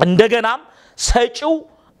እንደገናም ሰጪው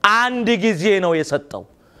አንድ ጊዜ ነው የሰጠው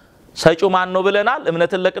ሰጪው ማን ነው ብለናል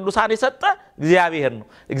እምነትን ለቅዱሳን የሰጠ እግዚአብሔር ነው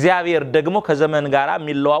እግዚአብሔር ደግሞ ከዘመን ጋራ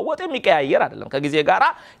የሚለዋወጥ የሚቀያየር አይደለም ከጊዜ ጋራ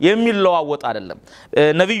የሚለዋወጥ አይደለም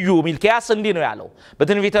ነብዩ ሚልኪያስ እንዲህ ነው ያለው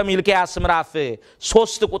በትንቢተ ሚልኪያስ ምዕራፍ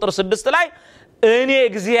 3 ቁጥር 6 ላይ እኔ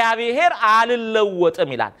እግዚአብሔር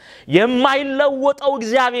አልለወጥም ይላል የማይለወጠው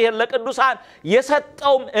እግዚአብሔር ለቅዱሳን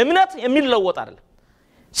የሰጠው እምነት የሚለወጥ አይደለም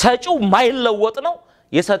ሰጪው ማይለወጥ ነው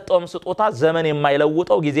የሰጠውም ስጦታ ዘመን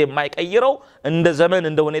የማይለውጠው ጊዜ የማይቀይረው እንደ ዘመን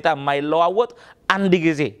እንደ ሁኔታ የማይለዋወጥ አንድ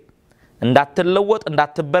ጊዜ እንዳትለወጥ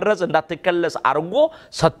እንዳትበረዝ እንዳትከለስ አርጎ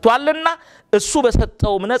ሰጥቷልና እሱ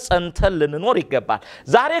በሰጠው እምነት ጸንተን ልንኖር ይገባል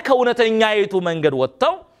ዛሬ ከእውነተኛይቱ መንገድ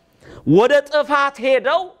ወጥተው ወደ ጥፋት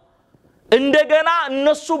ሄደው እንደገና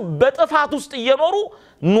እነሱ በጥፋት ውስጥ እየኖሩ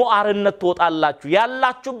ኑአርነት ተወጣላችሁ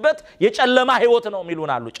ያላችሁበት የጨለማ ህይወት ነው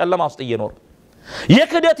ሚሉናሉ ጨለማ ውስጥ እየኖሩ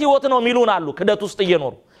የክደት ህይወት ነው ሚሉናሉ ክደት ውስጥ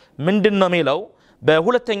እየኖሩ ምንድነው ሚለው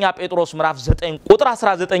በሁለተኛ ጴጥሮስ ምዕራፍ 9 ቁጥር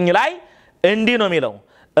 19 ላይ እንዲህ ነው ሚለው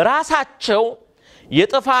ራሳቸው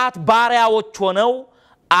የጥፋት ባሪያዎች ሆነው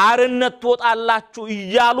አርነት ተወጣላችሁ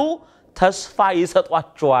እያሉ ተስፋ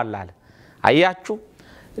ይሰጧቸዋል አለ አያችሁ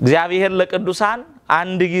እግዚአብሔር ለቅዱሳን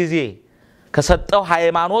አንድ ጊዜ ከሰጠው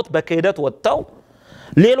ሃይማኖት በክህደት ወጥተው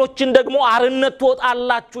ሌሎችን ደግሞ አርነት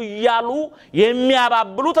ተወጣላችሁ እያሉ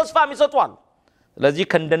የሚያባብሉ ተስፋ ይሰጧሉ ስለዚህ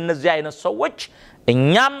ከእንደነዚህ አይነት ሰዎች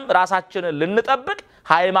እኛም ራሳችንን ልንጠብቅ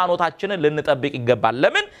ሃይማኖታችንን ልንጠብቅ ይገባል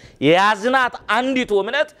ለምን የያዝናት አንዲቱ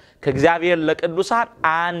እምነት ከእግዚአብሔር ለቅዱሳን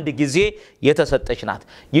አንድ ጊዜ የተሰጠች ናት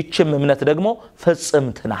ይህችም እምነት ደግሞ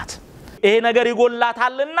ፍጽምት ናት ይሄ ነገር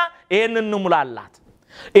ይጎላታልና ይሄንን እንሙላላት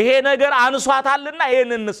ይሄ ነገር አንሷታልና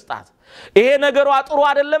ይሄንን እንስጣት ይሄ ነገሩ አጥሩ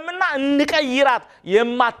አይደለምና እንቀይራት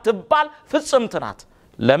የማትባል ፍጽምት ናት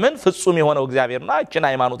ለምን ፍጹም የሆነው እግዚአብሔር ነው እቺን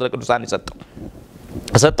ሃይማኖት ለቅዱሳን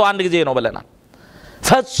የሰጠው አንድ ጊዜ ነው ብለናል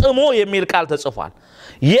ፈጽሞ የሚል ቃል ተጽፏል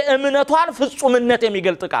የእምነቷን ፍጹምነት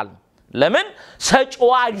የሚገልጥ ቃል ነው ለምን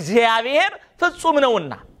ሰጪዋ እግዚአብሔር ፍጹም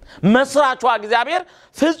ነውና መስራቿ እግዚአብሔር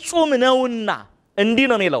ፍጹም ነውና እንዲህ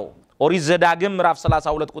ነው የሚለው ኦሪት ዘዳግም ምዕራፍ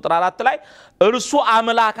 32 ቁጥር 4 ላይ እርሱ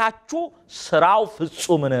አምላካችሁ ስራው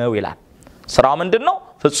ፍጹም ነው ይላል ስራው ምንድነው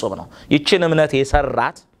ፍጹም ነው ይችን እምነት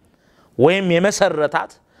የሰራት ወይም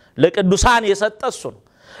የመሰረታት ለቅዱሳን የሰጠ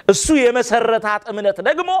እሱ የመሰረታት እምነት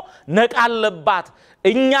ደግሞ ነቃለባት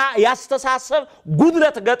እኛ ያስተሳሰብ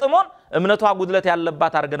ጉድለት ገጥሞን እምነቷ ጉድለት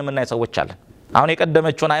ያለባት አርገን ምናይ ሰዎች አለን አሁን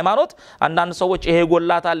የቀደመችውን ሃይማኖት አንዳንድ ሰዎች ይሄ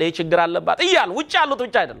ጎላታል ይሄ ችግር አለባት ይያል ውጭ ያሉት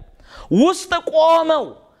ብቻ አይደለም ውስጥ ቆመው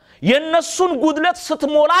የነሱን ጉድለት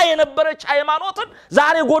ስትሞላ የነበረች ሃይማኖትን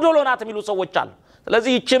ዛሬ ጎዶሎ ናት የሚሉ ሰዎች አሉ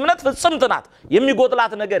ስለዚህ ይህች እምነት ፍጽምት ናት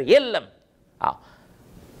የሚጎድላት ነገር የለም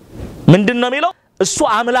ምንድነው የሚለው እሱ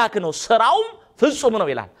አምላክ ነው ስራውም ፍጹም ነው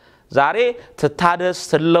ይላል ዛሬ ተታደስ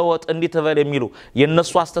ተለወጥ እንዲተበል የሚሉ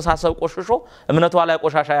የነሱ አስተሳሰብ ቆሽሾ እምነቷ ላይ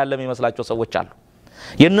ቆሻሻ ያለ የሚመስላቸው ሰዎች አሉ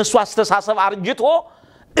የነሱ አስተሳሰብ አርጅቶ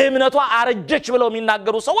እምነቷ አረጀች ብለው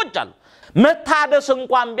የሚናገሩ ሰዎች አሉ መታደስ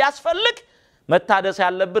እንኳን ቢያስፈልግ መታደስ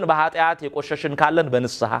ያለብን በኃጢአት የቆሸሽን ካለን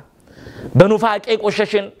በንስሐ በኑፋቄ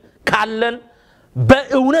ቆሸሽን ካለን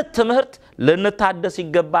በእውነት ትምህርት ልንታደስ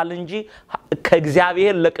ይገባል እንጂ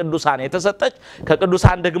ከእግዚአብሔር ለቅዱሳን የተሰጠች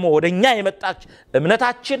ከቅዱሳን ደግሞ ወደኛ የመጣች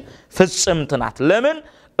እምነታችን ፍጽምት ናት። ለምን?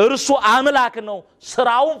 እርሱ አምላክ ነው፣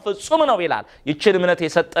 ስራውን ፍጹም ነው ይላል። ይችን እምነት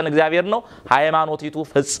የሰጠን እግዚአብሔር ነው። ሃይማኖቲቱ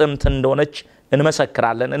ፍጽምት እንደሆነች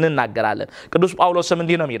እንመሰክራለን፣ እንናገራለን። ቅዱስ ጳውሎስም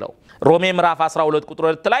እንዲህ ነው የሚለው ሮሜ ምዕራፍ 12 ቁጥር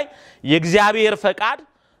 2 ላይ የእግዚአብሔር ፈቃድ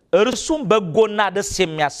እርሱም በጎና ደስ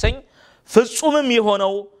የሚያሰኝ ፍጹምም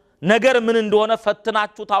የሆነው ነገር ምን እንደሆነ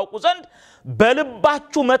ፈትናችሁ ታውቁ ዘንድ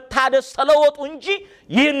በልባችሁ መታደስ ተለወጡ እንጂ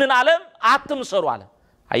ይህንን ዓለም አትምሰሉ አለ።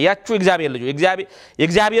 አያችሁ እግዚአብሔር ልጅ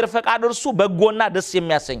የእግዚአብሔር ፈቃድ እርሱ በጎና ደስ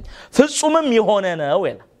የሚያሰኝ ፍጹምም የሆነ ነው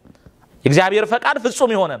ይላል። የእግዚአብሔር ፈቃድ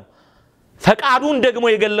ፍጹም የሆነ ነው። ፈቃዱን ደግሞ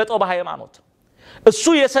የገለጠው በሃይማኖት እሱ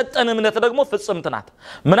የሰጠን እምነት ደግሞ ፍጽምት ናት።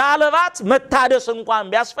 ምናልባት መታደስ እንኳን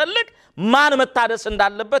ቢያስፈልግ ማን መታደስ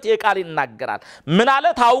እንዳለበት የቃል ይናገራል። ምን አለ?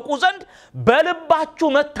 ታውቁ ዘንድ በልባችሁ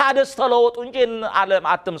መታደስ ተለወጡ እንጂ ዓለም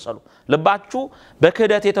አትምሰሉ። ልባችሁ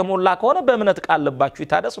በክህደት የተሞላ ከሆነ በእምነት ቃል ልባችሁ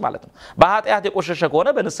ይታደስ ማለት ነው። በኃጢአት የቆሸሸ ከሆነ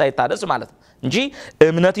በንስሐ ይታደስ ማለት ነው እንጂ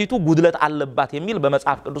እምነቲቱ ጉድለት አለባት የሚል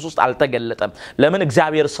በመጽሐፍ ቅዱስ ውስጥ አልተገለጠም። ለምን?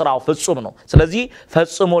 እግዚአብሔር ስራው ፍጹም ነው። ስለዚህ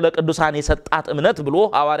ፈጽሞ ለቅዱሳን የሰጣት እምነት ብሎ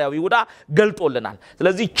ሐዋርያው ይሁዳ ገልጦልናል።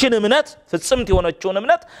 ስለዚህ እቺን እምነት ፍጽምት የሆነችውን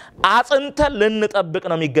እምነት አጽንተን ልንጠብቅ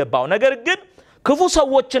ነው የሚገባው። ነገር ግን ክፉ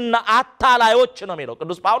ሰዎችና አታላዮች ነው የሚለው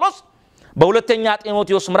ቅዱስ ጳውሎስ በሁለተኛ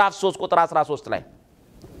ጢሞቴዎስ ምዕራፍ 3 ቁጥር 13 ላይ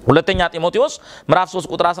ሁለተኛ ጢሞቴዎስ ምዕራፍ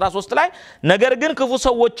 3 ቁጥር 13 ላይ ነገር ግን ክፉ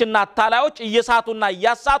ሰዎችና አታላዮች እየሳቱና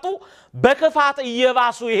እያሳቱ በክፋት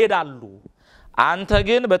እየባሱ ይሄዳሉ። አንተ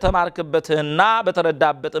ግን በተማርክበትና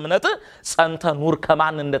በተረዳበት እምነት ጸንተ ኑር።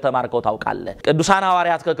 ከማን እንደተማርከው ታውቃለህ። ቅዱሳን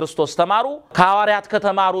ሐዋርያት ከክርስቶስ ተማሩ። ከሐዋርያት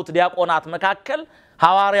ከተማሩት ዲያቆናት መካከል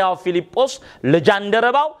ሐዋርያው ፊልጶስ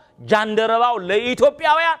ጃንደረባው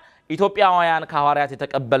ለኢትዮጵያውያን ከሐዋርያት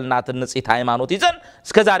የተቀበልናትን ንጽሕት ሃይማኖት ይዘን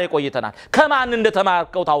እስከዛሬ ቆይተናል። ከማን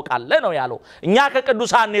እንደተማርከው ታውቃለህ ነው ያለው። እኛ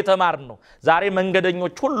ከቅዱሳን የተማርነው። ዛሬ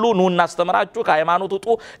መንገደኞች ሁሉ ኑ እናስተምራችሁ ከሃይማኖት ውጡ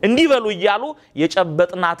እንዲበሉ እያሉ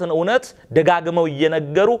የጨበጥናትን እውነት ደጋግመው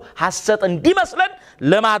እየነገሩ ሐሰት እንዲመስለን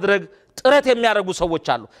ለማድረግ ጥረት የሚያደርጉ ሰዎች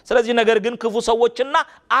አሉ። ስለዚህ ነገር ግን ክፉ ሰዎችና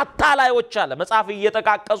አታላዮች አለ መጽሐፍ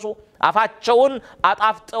እየተቃቀሱ አፋቸውን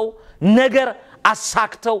አጣፍጠው ነገር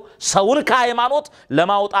አሳክተው ሰውን ከሃይማኖት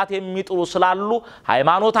ለማውጣት የሚጥሩ ስላሉ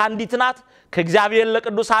ሃይማኖት አንዲት ናት። ከእግዚአብሔር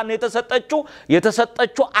ለቅዱሳን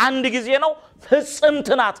የተሰጠችው አንድ ጊዜ ነው። ፍጽምት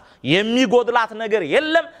ናት። የሚጎድላት ነገር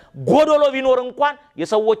የለም። ጎዶሎ ቢኖር እንኳን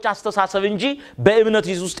የሰዎች አስተሳሰብ እንጂ በእምነት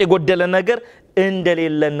ውስጥ የጎደለ ነገር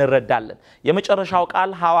እንደሌለ እንረዳለን። የመጨረሻው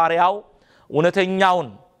ቃል ሐዋርያው እውነተኛውን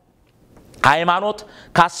ሃይማኖት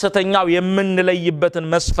ከሐሰተኛው የምንለይበትን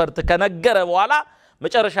መስፈርት ከነገረ በኋላ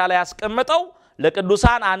መጨረሻ ላይ ያስቀመጠው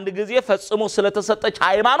ለቅዱሳን አንድ ጊዜ ፈጽሞ ስለተሰጠች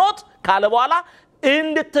ሃይማኖት ካለ በኋላ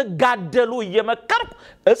እንድትጋደሉ እየመከርኩ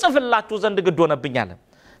እጽፍላችሁ ዘንድ ግድ ሆነብኛል።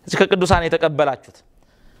 እዚህ ከቅዱሳን የተቀበላችሁት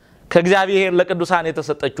ከእግዚአብሔር ለቅዱሳን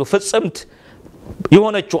የተሰጠችው ፍጽምት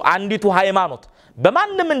የሆነችው አንዲቱ ሃይማኖት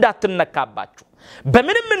በማንም እንዳትነካባችሁ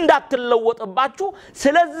በምንም እንዳትለወጥባችሁ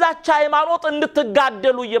ስለዛች ሃይማኖት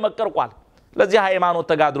እንድትጋደሉ እየመከርኳል። ለዚህ ሃይማኖት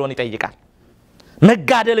ተጋድሎን ይጠይቃል፣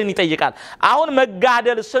 መጋደልን ይጠይቃል። አሁን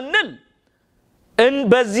መጋደል ስንል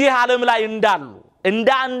በዚህ ዓለም ላይ እንዳሉ እንደ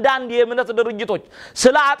አንዳንድ የእምነት ድርጅቶች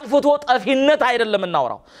ስለ አጥፍቶ ጠፊነት አይደለም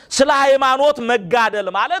እናወራው። ስለ ሃይማኖት መጋደል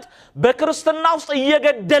ማለት በክርስትና ውስጥ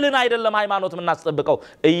እየገደልን አይደለም ሃይማኖት የምናስጠብቀው፣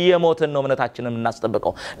 እየሞትን ነው እምነታችንን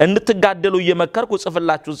የምናስጠብቀው። እንድትጋደሉ እየመከርኩ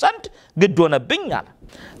ጽፍላችሁ ዘንድ ግድ ሆነብኝ አለ።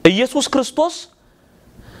 ኢየሱስ ክርስቶስ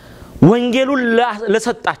ወንጌሉን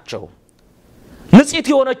ለሰጣቸው ንጽሕት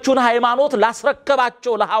የሆነችውን ሃይማኖት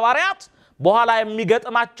ላስረከባቸው ለሐዋርያት በኋላ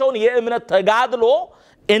የሚገጥማቸውን የእምነት ተጋድሎ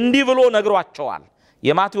እንዲህ ብሎ ነግሯቸዋል።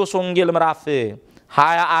 የማቴዎስ ወንጌል ምዕራፍ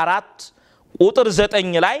 24 ቁጥር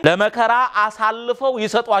 9 ላይ ለመከራ አሳልፈው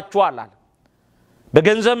ይሰጧቸዋል አለ።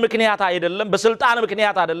 በገንዘብ ምክንያት አይደለም፣ በስልጣን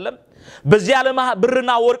ምክንያት አይደለም፣ በዚያ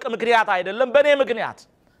ብርና ወርቅ ምክንያት አይደለም፣ በኔ ምክንያት፣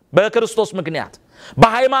 በክርስቶስ ምክንያት፣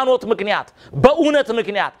 በሃይማኖት ምክንያት፣ በእውነት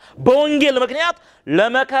ምክንያት፣ በወንጌል ምክንያት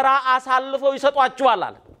ለመከራ አሳልፈው ይሰጧቸዋል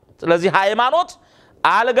አለ። ስለዚህ ሃይማኖት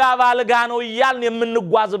አልጋ ባልጋ ነው ይያልን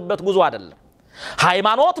የምንጓዝበት ጉዞ አይደለም።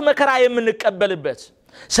 ሃይማኖት መከራ የምንቀበልበት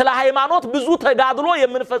ስለ ሃይማኖት ብዙ ተጋድሎ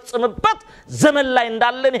የምንፈጽምበት ዘመን ላይ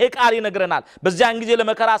እንዳለን ይሄ ቃል ይነግረናል። በዚያን ጊዜ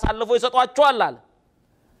ለመከራ አሳልፈው ይሰጧቸዋል አለ።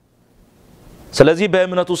 ስለዚህ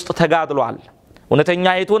በእምነት ውስጥ ተጋድሏል።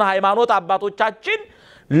 እውነተኛይቱን ሃይማኖት አባቶቻችን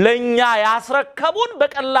ለኛ ያስረከቡን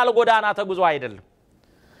በቀላል ጎዳና ተጉዞ አይደለም።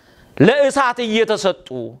 ለእሳት እየተሰጡ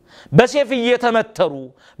በሰይፍ እየተመተሩ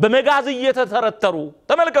በመጋዝ እየተተረተሩ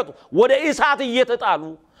ተመልከቱ፣ ወደ እሳት እየተጣሉ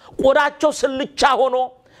ቆዳቸው ስልቻ ሆኖ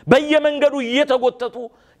በየመንገዱ እየተጎተቱ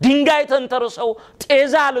ድንጋይ ተንተርሰው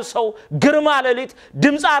ጤዛ ልሰው ግርማ ለሊት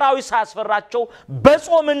ድምጽ አራዊት ሳያስፈራቸው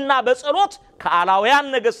በጾምና በጸሎት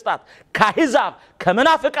ከአላውያን ነገስታት ከአሕዛብ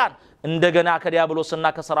ከመናፍቃን እንደገና ከዲያብሎስና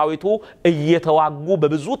ከሰራዊቱ እየተዋጉ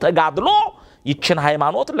በብዙ ተጋድሎ ይችን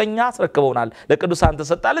ሃይማኖት ለኛ አስረክበውናል ለቅዱሳን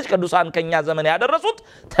ተሰጣለች ቅዱሳን ከኛ ዘመን ያደረሱት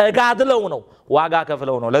ተጋድለው ነው ዋጋ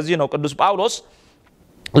ከፍለው ነው ለዚህ ነው ቅዱስ ጳውሎስ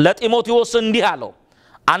ለጢሞቴዎስ እንዲህ አለው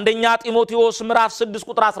አንደኛ ጢሞቴዎስ ምዕራፍ 6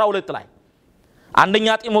 ቁጥር 12 ላይ አንደኛ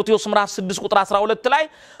ጢሞቴዎስ ምዕራፍ 6 ቁጥር 12 ላይ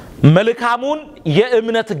መልካሙን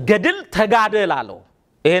የእምነት ገድል ተጋደል አለው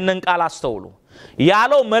ይሄንን ቃል አስተውሉ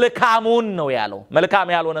ያለው መልካሙን ነው ያለው መልካም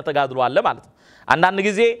ያልሆነ ተጋድሎ አለ ማለት ነው አንዳንድ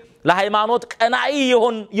ጊዜ ለሃይማኖት ቀናኢ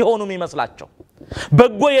ይሆኑ የሚመስላቸው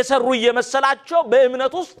በጎ የሰሩ እየመሰላቸው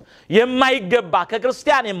በእምነት ውስጥ የማይገባ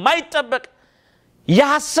ከክርስቲያን የማይጠበቅ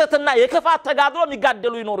የሐሰትና የክፋት ተጋድሎ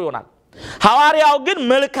የሚጋደሉ ይኖሩ ይሆናል ሐዋርያው ግን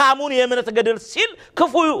መልካሙን የእምነት ገድል ሲል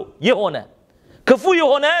ክፉ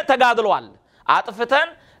የሆነ ተጋድሏል አጥፍተን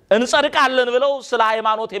እንጸድቃለን ብለው ስለ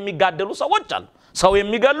ሃይማኖት የሚጋደሉ ሰዎች አሉ ሰው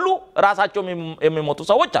የሚገሉ ራሳቸው የሚሞቱ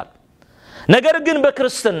ሰዎች አሉ ነገር ግን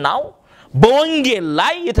በክርስትናው በወንጌል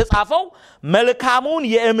ላይ የተጻፈው መልካሙን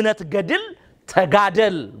የእምነት ገድል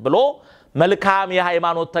ተጋደል ብሎ መልካም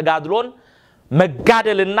የሃይማኖት ተጋድሎን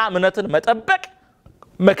መጋደልና እምነትን መጠበቅ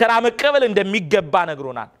መከራ መቀበል እንደሚገባ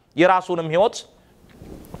ነግሮናል የራሱንም ሕይወት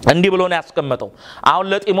እንዲህ ብሎ ነው ያስቀመጠው አሁን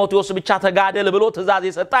ለጢሞቴዎስ ብቻ ተጋደል ብሎ ትእዛዝ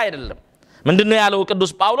የሰጠ አይደለም ምንድነው ያለው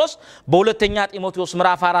ቅዱስ ጳውሎስ በሁለተኛ ጢሞቴዎስ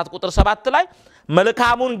ምዕራፍ 4 ቁጥር 7 ላይ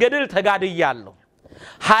መልካሙን ገድል ተጋድያለሁ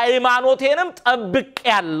ሃይማኖቴንም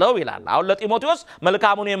ጠብቄያለሁ ይላል አሁን ለጢሞቴዎስ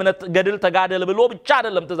መልካሙን የእምነት ገድል ተጋደል ብሎ ብቻ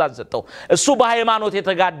አይደለም ትእዛዝ ሰጠው እሱ በሃይማኖት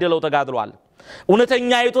የተጋደለው ተጋድሏል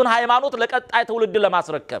እውነተኛይቱን ሃይማኖት ለቀጣይ ትውልድ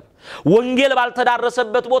ለማስረከብ ወንጌል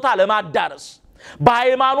ባልተዳረሰበት ቦታ ለማዳረስ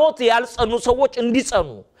በሃይማኖት ያልጸኑ ሰዎች እንዲጸኑ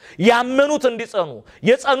ያመኑት እንዲጸኑ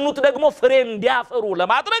የጸኑት ደግሞ ፍሬ እንዲያፈሩ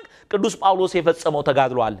ለማድረግ ቅዱስ ጳውሎስ የፈጸመው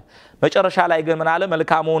ተጋድሏል መጨረሻ ላይ ግን ምን አለ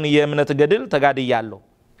መልካሙን የእምነት ገድል ተጋድያለሁ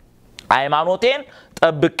ሃይማኖቴን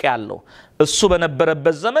ጠብቄያለሁ እሱ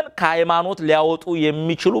በነበረበት ዘመን ከሃይማኖት ሊያወጡ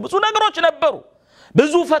የሚችሉ ብዙ ነገሮች ነበሩ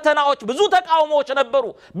ብዙ ፈተናዎች ብዙ ተቃውሞዎች ነበሩ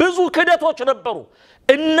ብዙ ክደቶች ነበሩ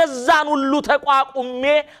እነዛን ሁሉ ተቋቁሜ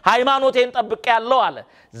ሃይማኖቴን ጠብቄያለሁ አለ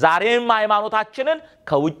ዛሬም ሃይማኖታችንን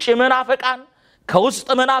ከውጭ መናፍቃን ከውስጥ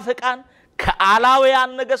መናፍቃን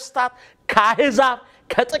ከአላውያን ነገስታት ከአሕዛብ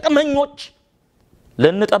ከጥቅመኞች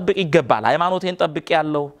ልንጠብቅ ይገባል ሃይማኖቴን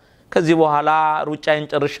ጠብቄያለሁ ከዚህ በኋላ ሩጫዬን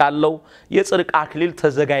ጨርሻለሁ የጽድቅ አክሊል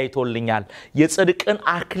ተዘጋጅቶልኛል የጽድቅን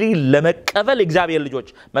አክሊል ለመቀበል እግዚአብሔር ልጆች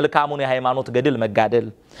መልካሙን የሃይማኖት ገድል መጋደል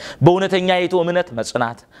በእውነተኛይቱ እምነት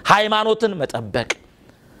መጽናት ሃይማኖትን መጠበቅ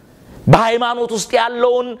በሃይማኖት ውስጥ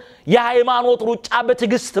ያለውን የሃይማኖት ሩጫ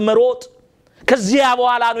በትዕግስት መሮጥ ከዚያ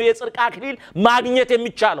በኋላ ነው የጽድቅ አክሊል ማግኘት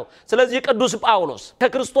የሚቻለው ስለዚህ ቅዱስ ጳውሎስ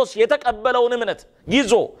ከክርስቶስ የተቀበለውን እምነት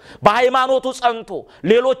ይዞ በሃይማኖቱ ጸንቶ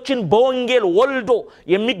ሌሎችን በወንጌል ወልዶ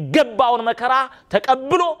የሚገባውን መከራ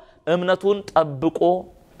ተቀብሎ እምነቱን ጠብቆ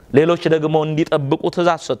ሌሎች ደግሞ እንዲጠብቁ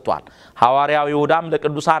ትእዛዝ ሰጥቷል ሐዋርያው ይሁዳም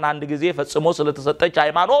ለቅዱሳን አንድ ጊዜ ፈጽሞ ስለተሰጠች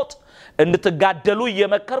ሃይማኖት እንድትጋደሉ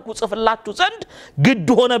እየመከርኩ ጽፍላችሁ ዘንድ ግድ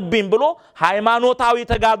ሆነብኝ ብሎ ሃይማኖታዊ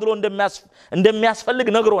ተጋድሎ እንደሚያስፈልግ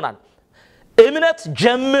ነግሮናል እምነት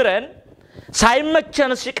ጀምረን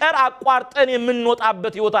ሳይመቸን ሲቀር አቋርጠን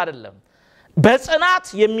የምንወጣበት ህይወት አይደለም በጽናት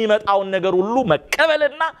የሚመጣውን ነገር ሁሉ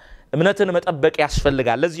መቀበልና እምነትን መጠበቅ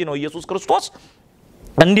ያስፈልጋል ለዚህ ነው ኢየሱስ ክርስቶስ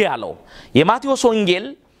እንዲህ ያለው የማቴዎስ ወንጌል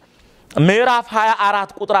ምዕራፍ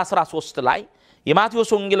 24 ቁጥር 13 ላይ የማቴዎስ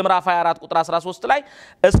ወንጌል ምዕራፍ 24 ቁጥር 13 ላይ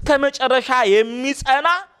እስከ መጨረሻ የሚጸና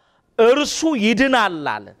እርሱ ይድናል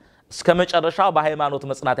አለ እስከ መጨረሻው በሃይማኖት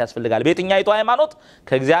መጽናት ያስፈልጋል በየትኛይቱ ሃይማኖት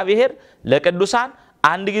ከእግዚአብሔር ለቅዱሳን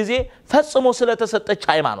አንድ ጊዜ ፈጽሞ ስለተሰጠች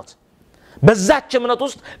ሃይማኖት በዛች እምነት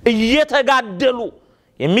ውስጥ እየተጋደሉ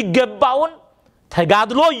የሚገባውን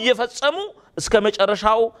ተጋድሎ እየፈጸሙ እስከ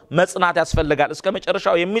መጨረሻው መጽናት ያስፈልጋል እስከ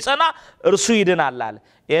መጨረሻው የሚጸና እርሱ ይድናል አለ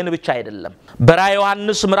ይሄን ብቻ አይደለም በራዕየ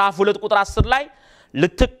ዮሐንስ ምዕራፍ 2 ቁጥር 10 ላይ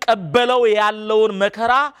ልትቀበለው ያለውን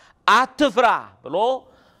መከራ አትፍራ ብሎ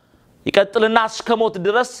ይቀጥልና እስከ ሞት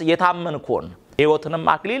ድረስ የታመንኩን ሕይወትንም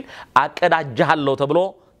አክሊል አቀዳጃለሁ ተብሎ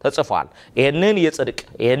ተጽፏል ይሄንን የጽድቅ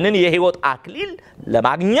ይሄንን የሕይወት አክሊል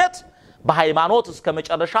ለማግኘት በሃይማኖት እስከ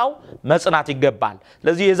መጨረሻው መጽናት ይገባል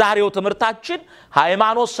ስለዚህ የዛሬው ትምርታችን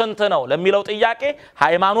ሃይማኖት ስንት ነው ለሚለው ጥያቄ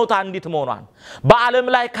ሃይማኖት አንዲት መሆኗን በዓለም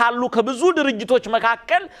ላይ ካሉ ከብዙ ድርጅቶች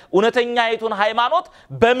መካከል እውነተኛይቱን ሃይማኖት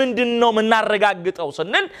በምንድነው መናረጋግጠው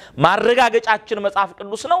ስንል ማረጋገጫችን መጽሐፍ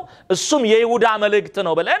ቅዱስ ነው እሱም የይሁዳ መልእክት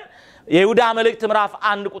ነው ብለን የይሁዳ መልእክት ምዕራፍ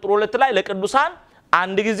 1 ቁጥር 2 ላይ ለቅዱሳን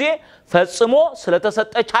አንድ ጊዜ ፈጽሞ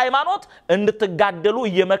ስለተሰጠች ሃይማኖት እንድትጋደሉ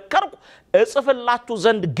እየመከርኩ እጽፍላችሁ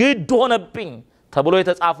ዘንድ ግድ ሆነብኝ ተብሎ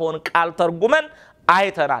የተጻፈውን ቃል ተርጉመን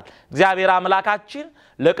አይተናል። እግዚአብሔር አምላካችን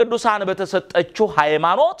ለቅዱሳን በተሰጠችው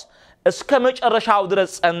ሃይማኖት እስከ መጨረሻው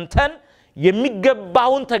ድረስ ጸንተን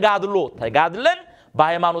የሚገባውን ተጋድሎ ተጋድለን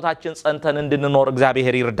በሃይማኖታችን ጸንተን እንድንኖር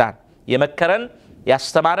እግዚአብሔር ይርዳን። የመከረን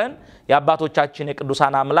ያስተማረን የአባቶቻችን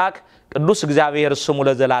የቅዱሳን አምላክ ቅዱስ እግዚአብሔር ስሙ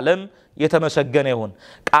ለዘላለም የተመሰገነ ይሁን።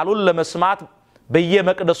 ቃሉን ለመስማት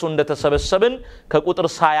በየመቅደሱ እንደተሰበሰብን ከቁጥር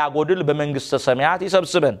ሳያጎድል በመንግስተ ሰማያት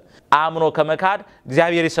ይሰብስበን። አምኖ ከመካድ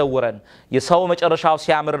እግዚአብሔር ይሰውረን። የሰው መጨረሻው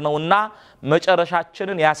ሲያምር ነውና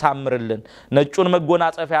መጨረሻችንን ያሳምርልን። ነጩን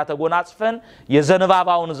መጎናጸፊያ ተጎናጽፈን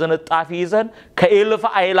የዘንባባውን ዝንጣፊ ይዘን ከእልፍ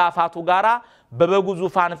አእላፋቱ ጋራ በበጉ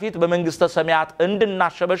ዙፋን ፊት በመንግስተ ሰማያት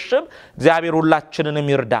እንድናሸበሽብ እግዚአብሔር ሁላችንንም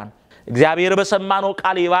ይርዳን። እግዚአብሔር በሰማነው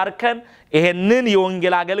ቃል ይባርከን። ይሄንን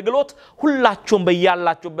የወንጌል አገልግሎት ሁላችሁም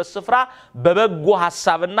በያላችሁበት ስፍራ በበጎ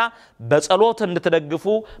ሐሳብና በጸሎት እንድትደግፉ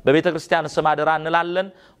በቤተክርስቲያን ስም አደራ እንላለን።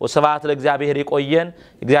 ወስብሐት ለእግዚአብሔር። ይቆየን።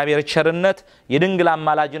 እግዚአብሔር ቸርነት፣ የድንግል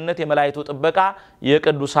አማላጅነት፣ የመላእክቱ ጥበቃ፣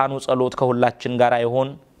 የቅዱሳኑ ጸሎት ከሁላችን ጋር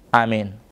ይሁን። አሜን።